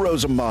Michael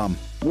Rosenbaum.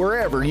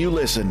 Wherever you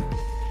listen.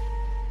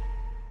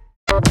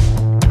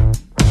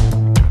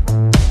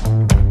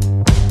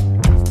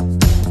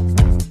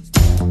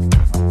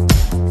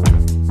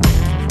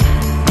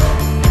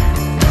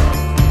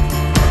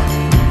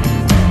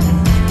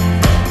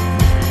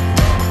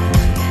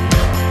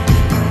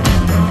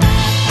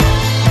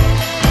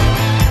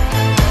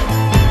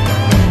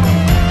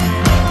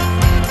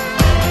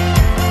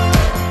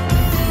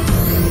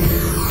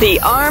 The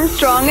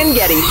Armstrong and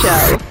Getty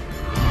Show.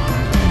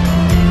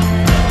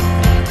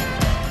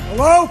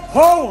 Hello,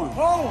 Poland.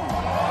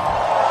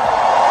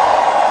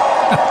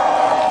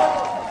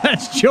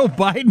 That's Joe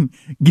Biden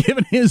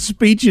giving his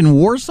speech in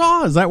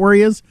Warsaw. Is that where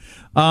he is?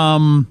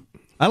 Hello,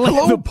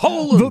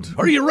 Poland.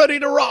 Are you ready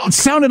to rock? It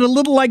sounded a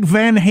little like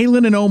Van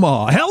Halen in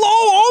Omaha.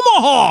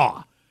 Hello,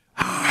 Omaha.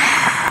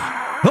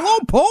 Hello,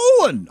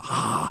 Poland.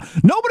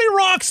 Nobody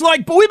rocks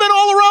like, we've been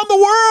all around the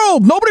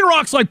world. Nobody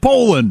rocks like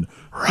Poland.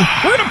 We're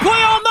going to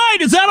play all night.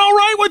 Is that all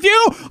right with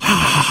you?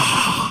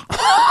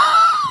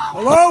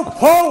 Hello,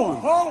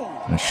 Poland.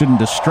 I shouldn't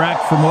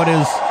distract from what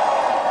is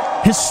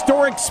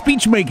historic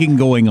speech-making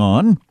going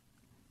on.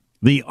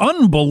 The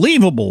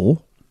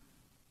unbelievable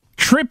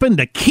trip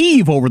into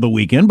Kyiv over the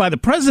weekend by the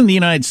President of the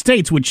United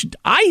States, which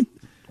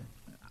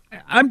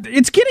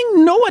it's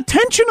getting no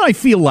attention, I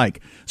feel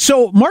like.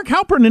 So Mark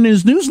Halperin in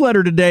his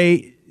newsletter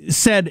today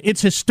said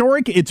it's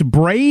historic, it's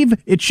brave,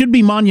 it should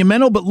be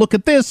monumental, but look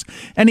at this.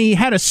 And he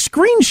had a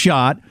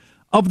screenshot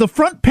of the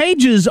front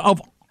pages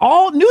of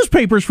all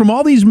newspapers from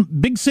all these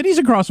big cities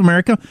across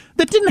America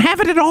that didn't have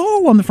it at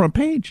all on the front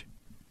page.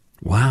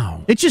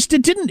 Wow. It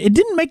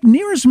didn't make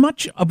near as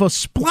much of a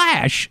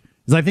splash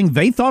as I think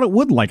they thought it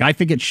would. Like, I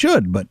think it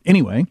should. But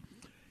anyway,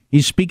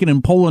 he's speaking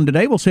in Poland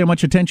today. We'll see how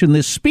much attention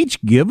this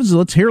speech gives.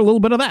 Let's hear a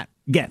little bit of that.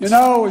 You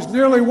know, it was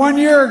nearly 1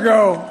 year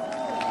ago.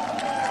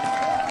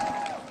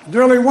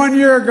 Nearly 1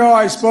 year ago,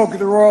 I spoke at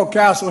the Royal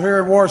Castle here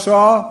in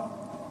Warsaw,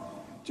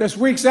 just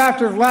weeks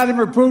after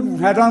Vladimir Putin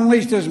had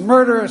unleashed his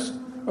murderous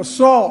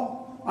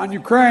assault on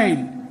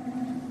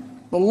Ukraine,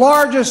 the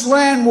largest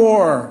land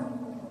war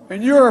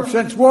in Europe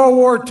since World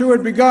War II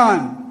had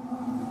begun.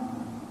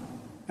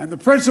 And the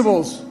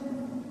principles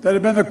that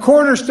have been the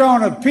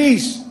cornerstone of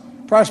peace,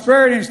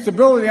 prosperity, and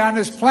stability on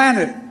this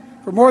planet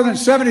for more than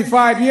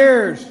 75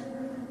 years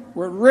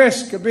were at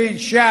risk of being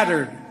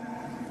shattered.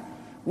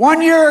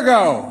 1 year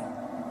ago,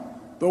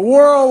 the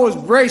world was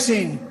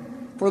bracing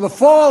for the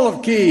fall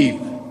of Kyiv.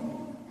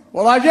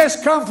 Well, I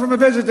just come from a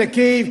visit to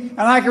Kyiv,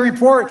 and I can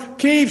report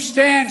Kyiv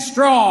stands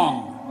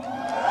strong.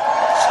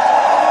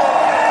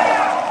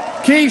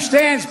 Kyiv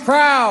stands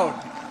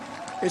proud.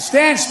 It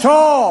stands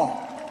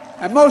tall.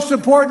 And most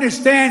important, it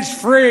stands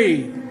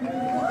free.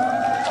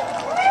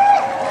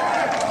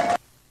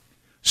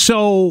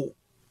 So,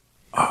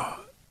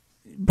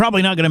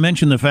 probably not going to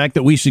mention the fact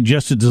that we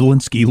suggested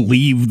Zelensky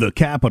leave the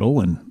capital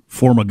and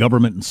form a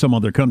government in some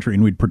other country,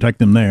 and we'd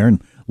protect him there and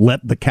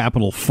let the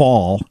capital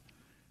fall,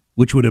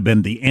 which would have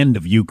been the end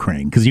of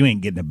Ukraine, because you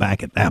ain't getting it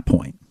back at that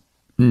point.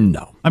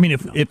 No. I mean,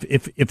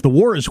 if the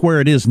war is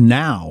where it is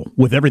now,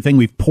 with everything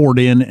we've poured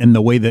in and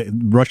the way the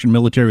Russian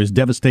military was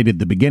devastated at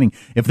the beginning,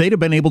 if they'd have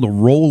been able to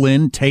roll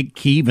in, take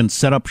Kyiv, and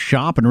set up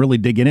shop and really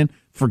dig in,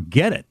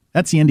 forget it.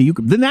 That's the end of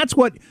Ukraine. Then that's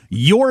what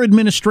your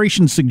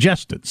administration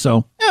suggested.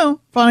 So, yeah,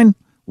 fine.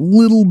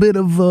 Little bit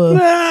of...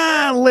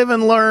 live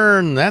and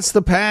learn. That's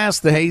the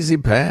past, the hazy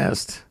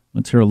past.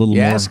 Let's hear a little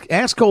more.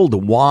 Ask old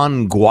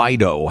Juan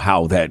Guaido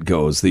how that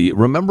goes.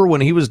 Remember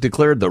when he was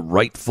declared the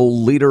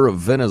rightful leader of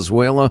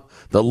Venezuela?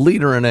 The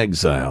leader in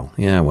exile.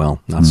 Yeah,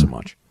 well, not so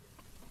much.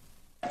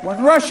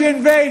 When Russia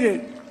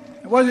invaded,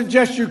 it wasn't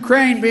just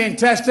Ukraine being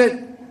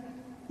tested.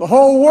 The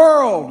whole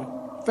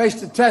world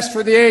faced a test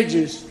for the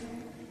ages.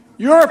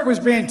 Europe was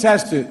being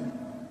tested.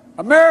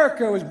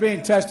 America was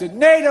being tested.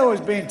 NATO was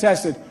being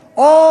tested.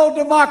 All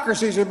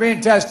democracies are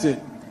being tested.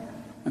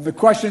 And the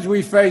questions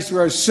we faced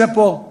were as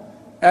simple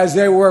as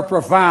they were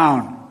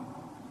profound.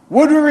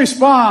 Would we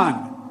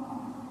respond,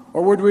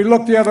 or would we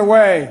look the other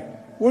way?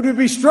 Would we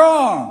be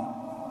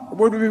strong, or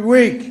would we be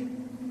weak?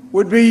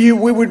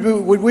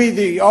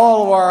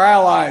 All of our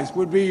allies,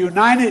 would be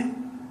united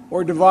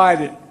or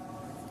divided?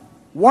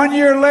 1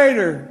 year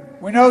later,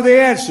 we know the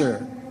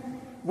answer.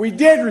 We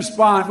did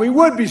respond. We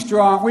would be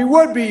strong. We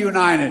would be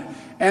united.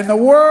 And the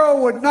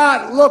world would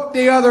not look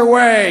the other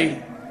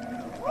way.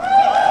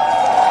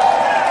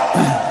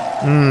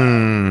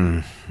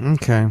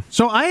 Okay.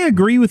 So I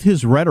agree with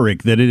his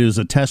rhetoric that it is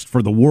a test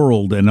for the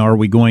world, and are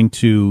we going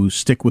to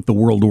stick with the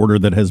world order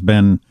that has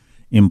been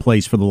in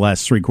place for the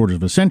last 3/4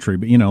 of a century?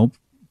 But, you know,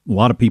 a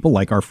lot of people,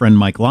 like our friend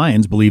Mike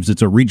Lyons, believes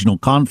it's a regional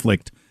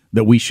conflict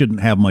that we shouldn't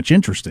have much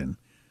interest in.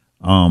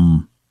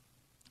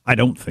 I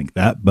don't think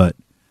that, but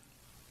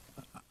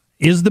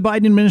is the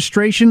Biden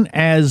administration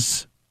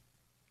as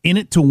in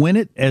it to win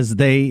it as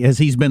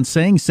he's been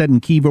saying, said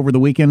in Kyiv over the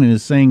weekend and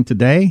is saying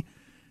today?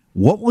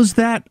 What was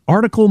that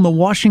article in the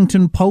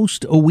Washington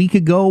Post a week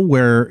ago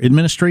where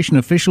administration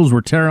officials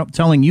were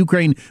telling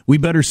Ukraine, we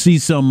better see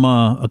some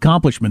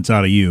accomplishments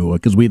out of you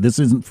because this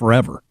isn't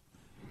forever?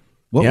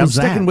 What was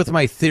I'm sticking with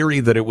my theory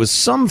that it was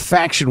some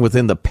faction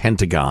within the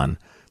Pentagon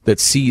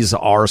that sees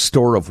our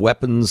store of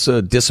weapons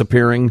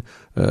disappearing,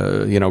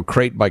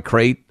 crate by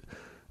crate,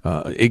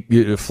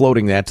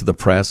 floating that to the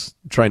press,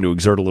 trying to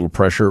exert a little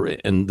pressure.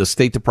 And the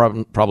State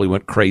Department probably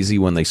went crazy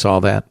when they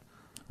saw that.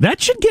 That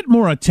should get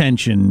more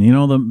attention. You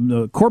know,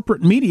 the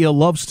corporate media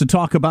loves to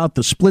talk about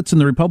the splits in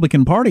the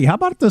Republican Party. How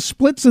about the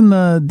splits in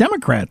the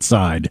Democrat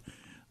side?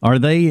 Are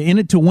they in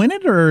it to win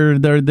it, or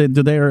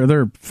are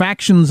there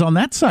factions on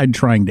that side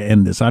trying to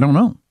end this? I don't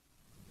know.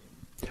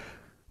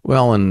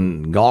 Well,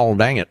 and gall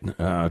dang it,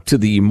 to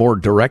the more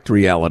direct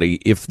reality,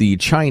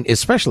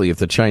 especially if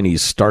the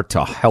Chinese start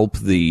to help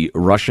the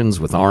Russians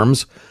with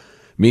arms.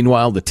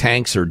 Meanwhile, the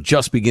tanks are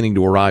just beginning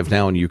to arrive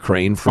now in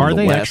Ukraine from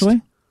the west. Are they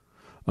actually?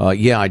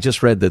 Yeah, I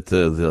just read that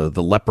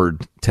the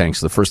Leopard tanks,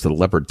 the first of the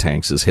Leopard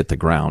tanks, has hit the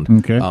ground.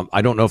 Okay.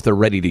 I don't know if they're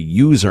ready to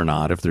use or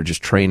not, if they're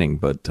just training,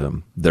 but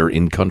they're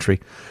in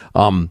country.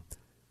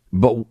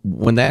 But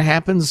when that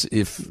happens,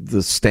 if the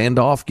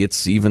standoff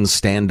gets even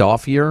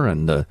standoffier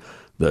and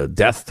the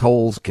death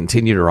tolls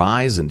continue to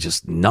rise and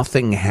just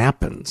nothing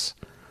happens,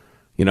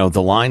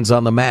 the lines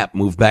on the map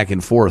move back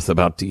and forth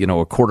about,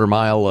 a quarter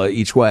mile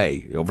each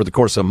way over the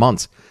course of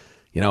months.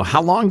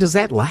 How long does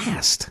that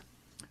last?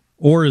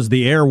 Or is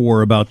the air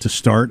war about to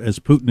start as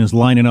Putin is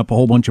lining up a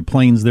whole bunch of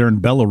planes there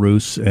in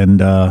Belarus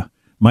and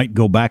might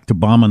go back to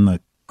bombing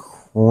the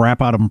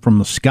crap out of them from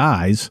the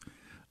skies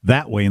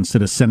that way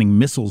instead of sending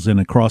missiles in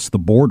across the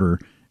border?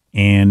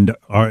 And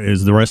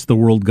is the rest of the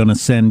world going to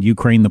send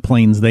Ukraine the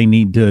planes they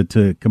need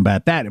to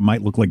combat that? It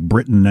might look like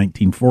Britain in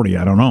 1940.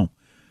 I don't know,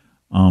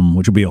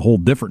 which will be a whole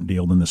different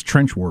deal than this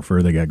trench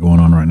warfare they got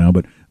going on right now.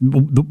 But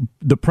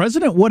the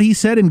president, what he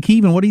said in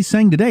Kyiv and what he's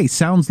saying today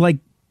sounds like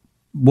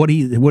what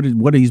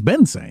he's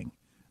been saying,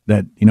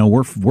 that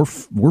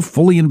we're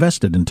fully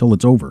invested until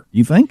it's over.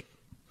 You think?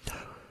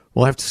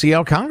 We'll have to see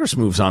how Congress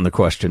moves on the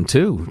question,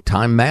 too.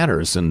 Time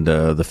matters, and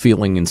the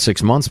feeling in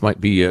 6 months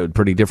might be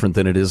pretty different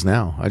than it is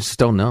now. I just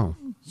don't know.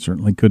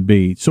 Certainly could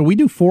be. So we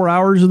do 4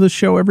 hours of this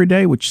show every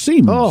day, which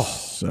seems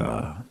like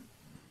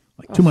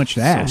too much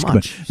to ask.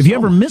 But if you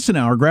ever miss an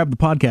hour, grab the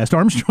podcast,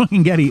 Armstrong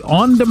and Getty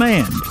On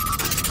Demand.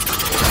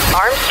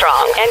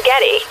 Armstrong and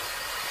Getty.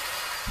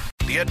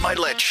 The Ed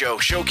Milet Show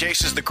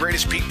showcases the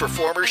greatest peak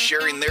performers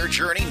sharing their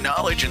journey,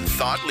 knowledge, and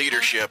thought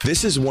leadership.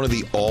 This is one of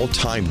the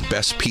all-time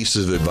best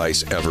pieces of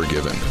advice ever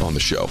given on the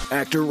show.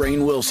 Actor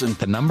Rainn Wilson.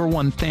 The number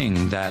one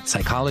thing that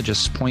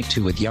psychologists point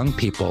to with young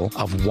people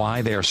of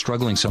why they are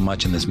struggling so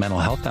much in this mental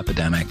health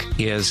epidemic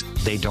is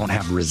they don't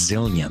have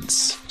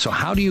resilience. So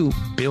how do you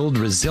build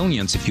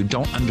resilience if you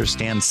don't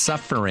understand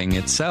suffering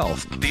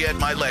itself? The Ed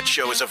Milet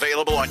Show is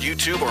available on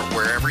YouTube or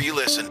wherever you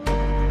listen.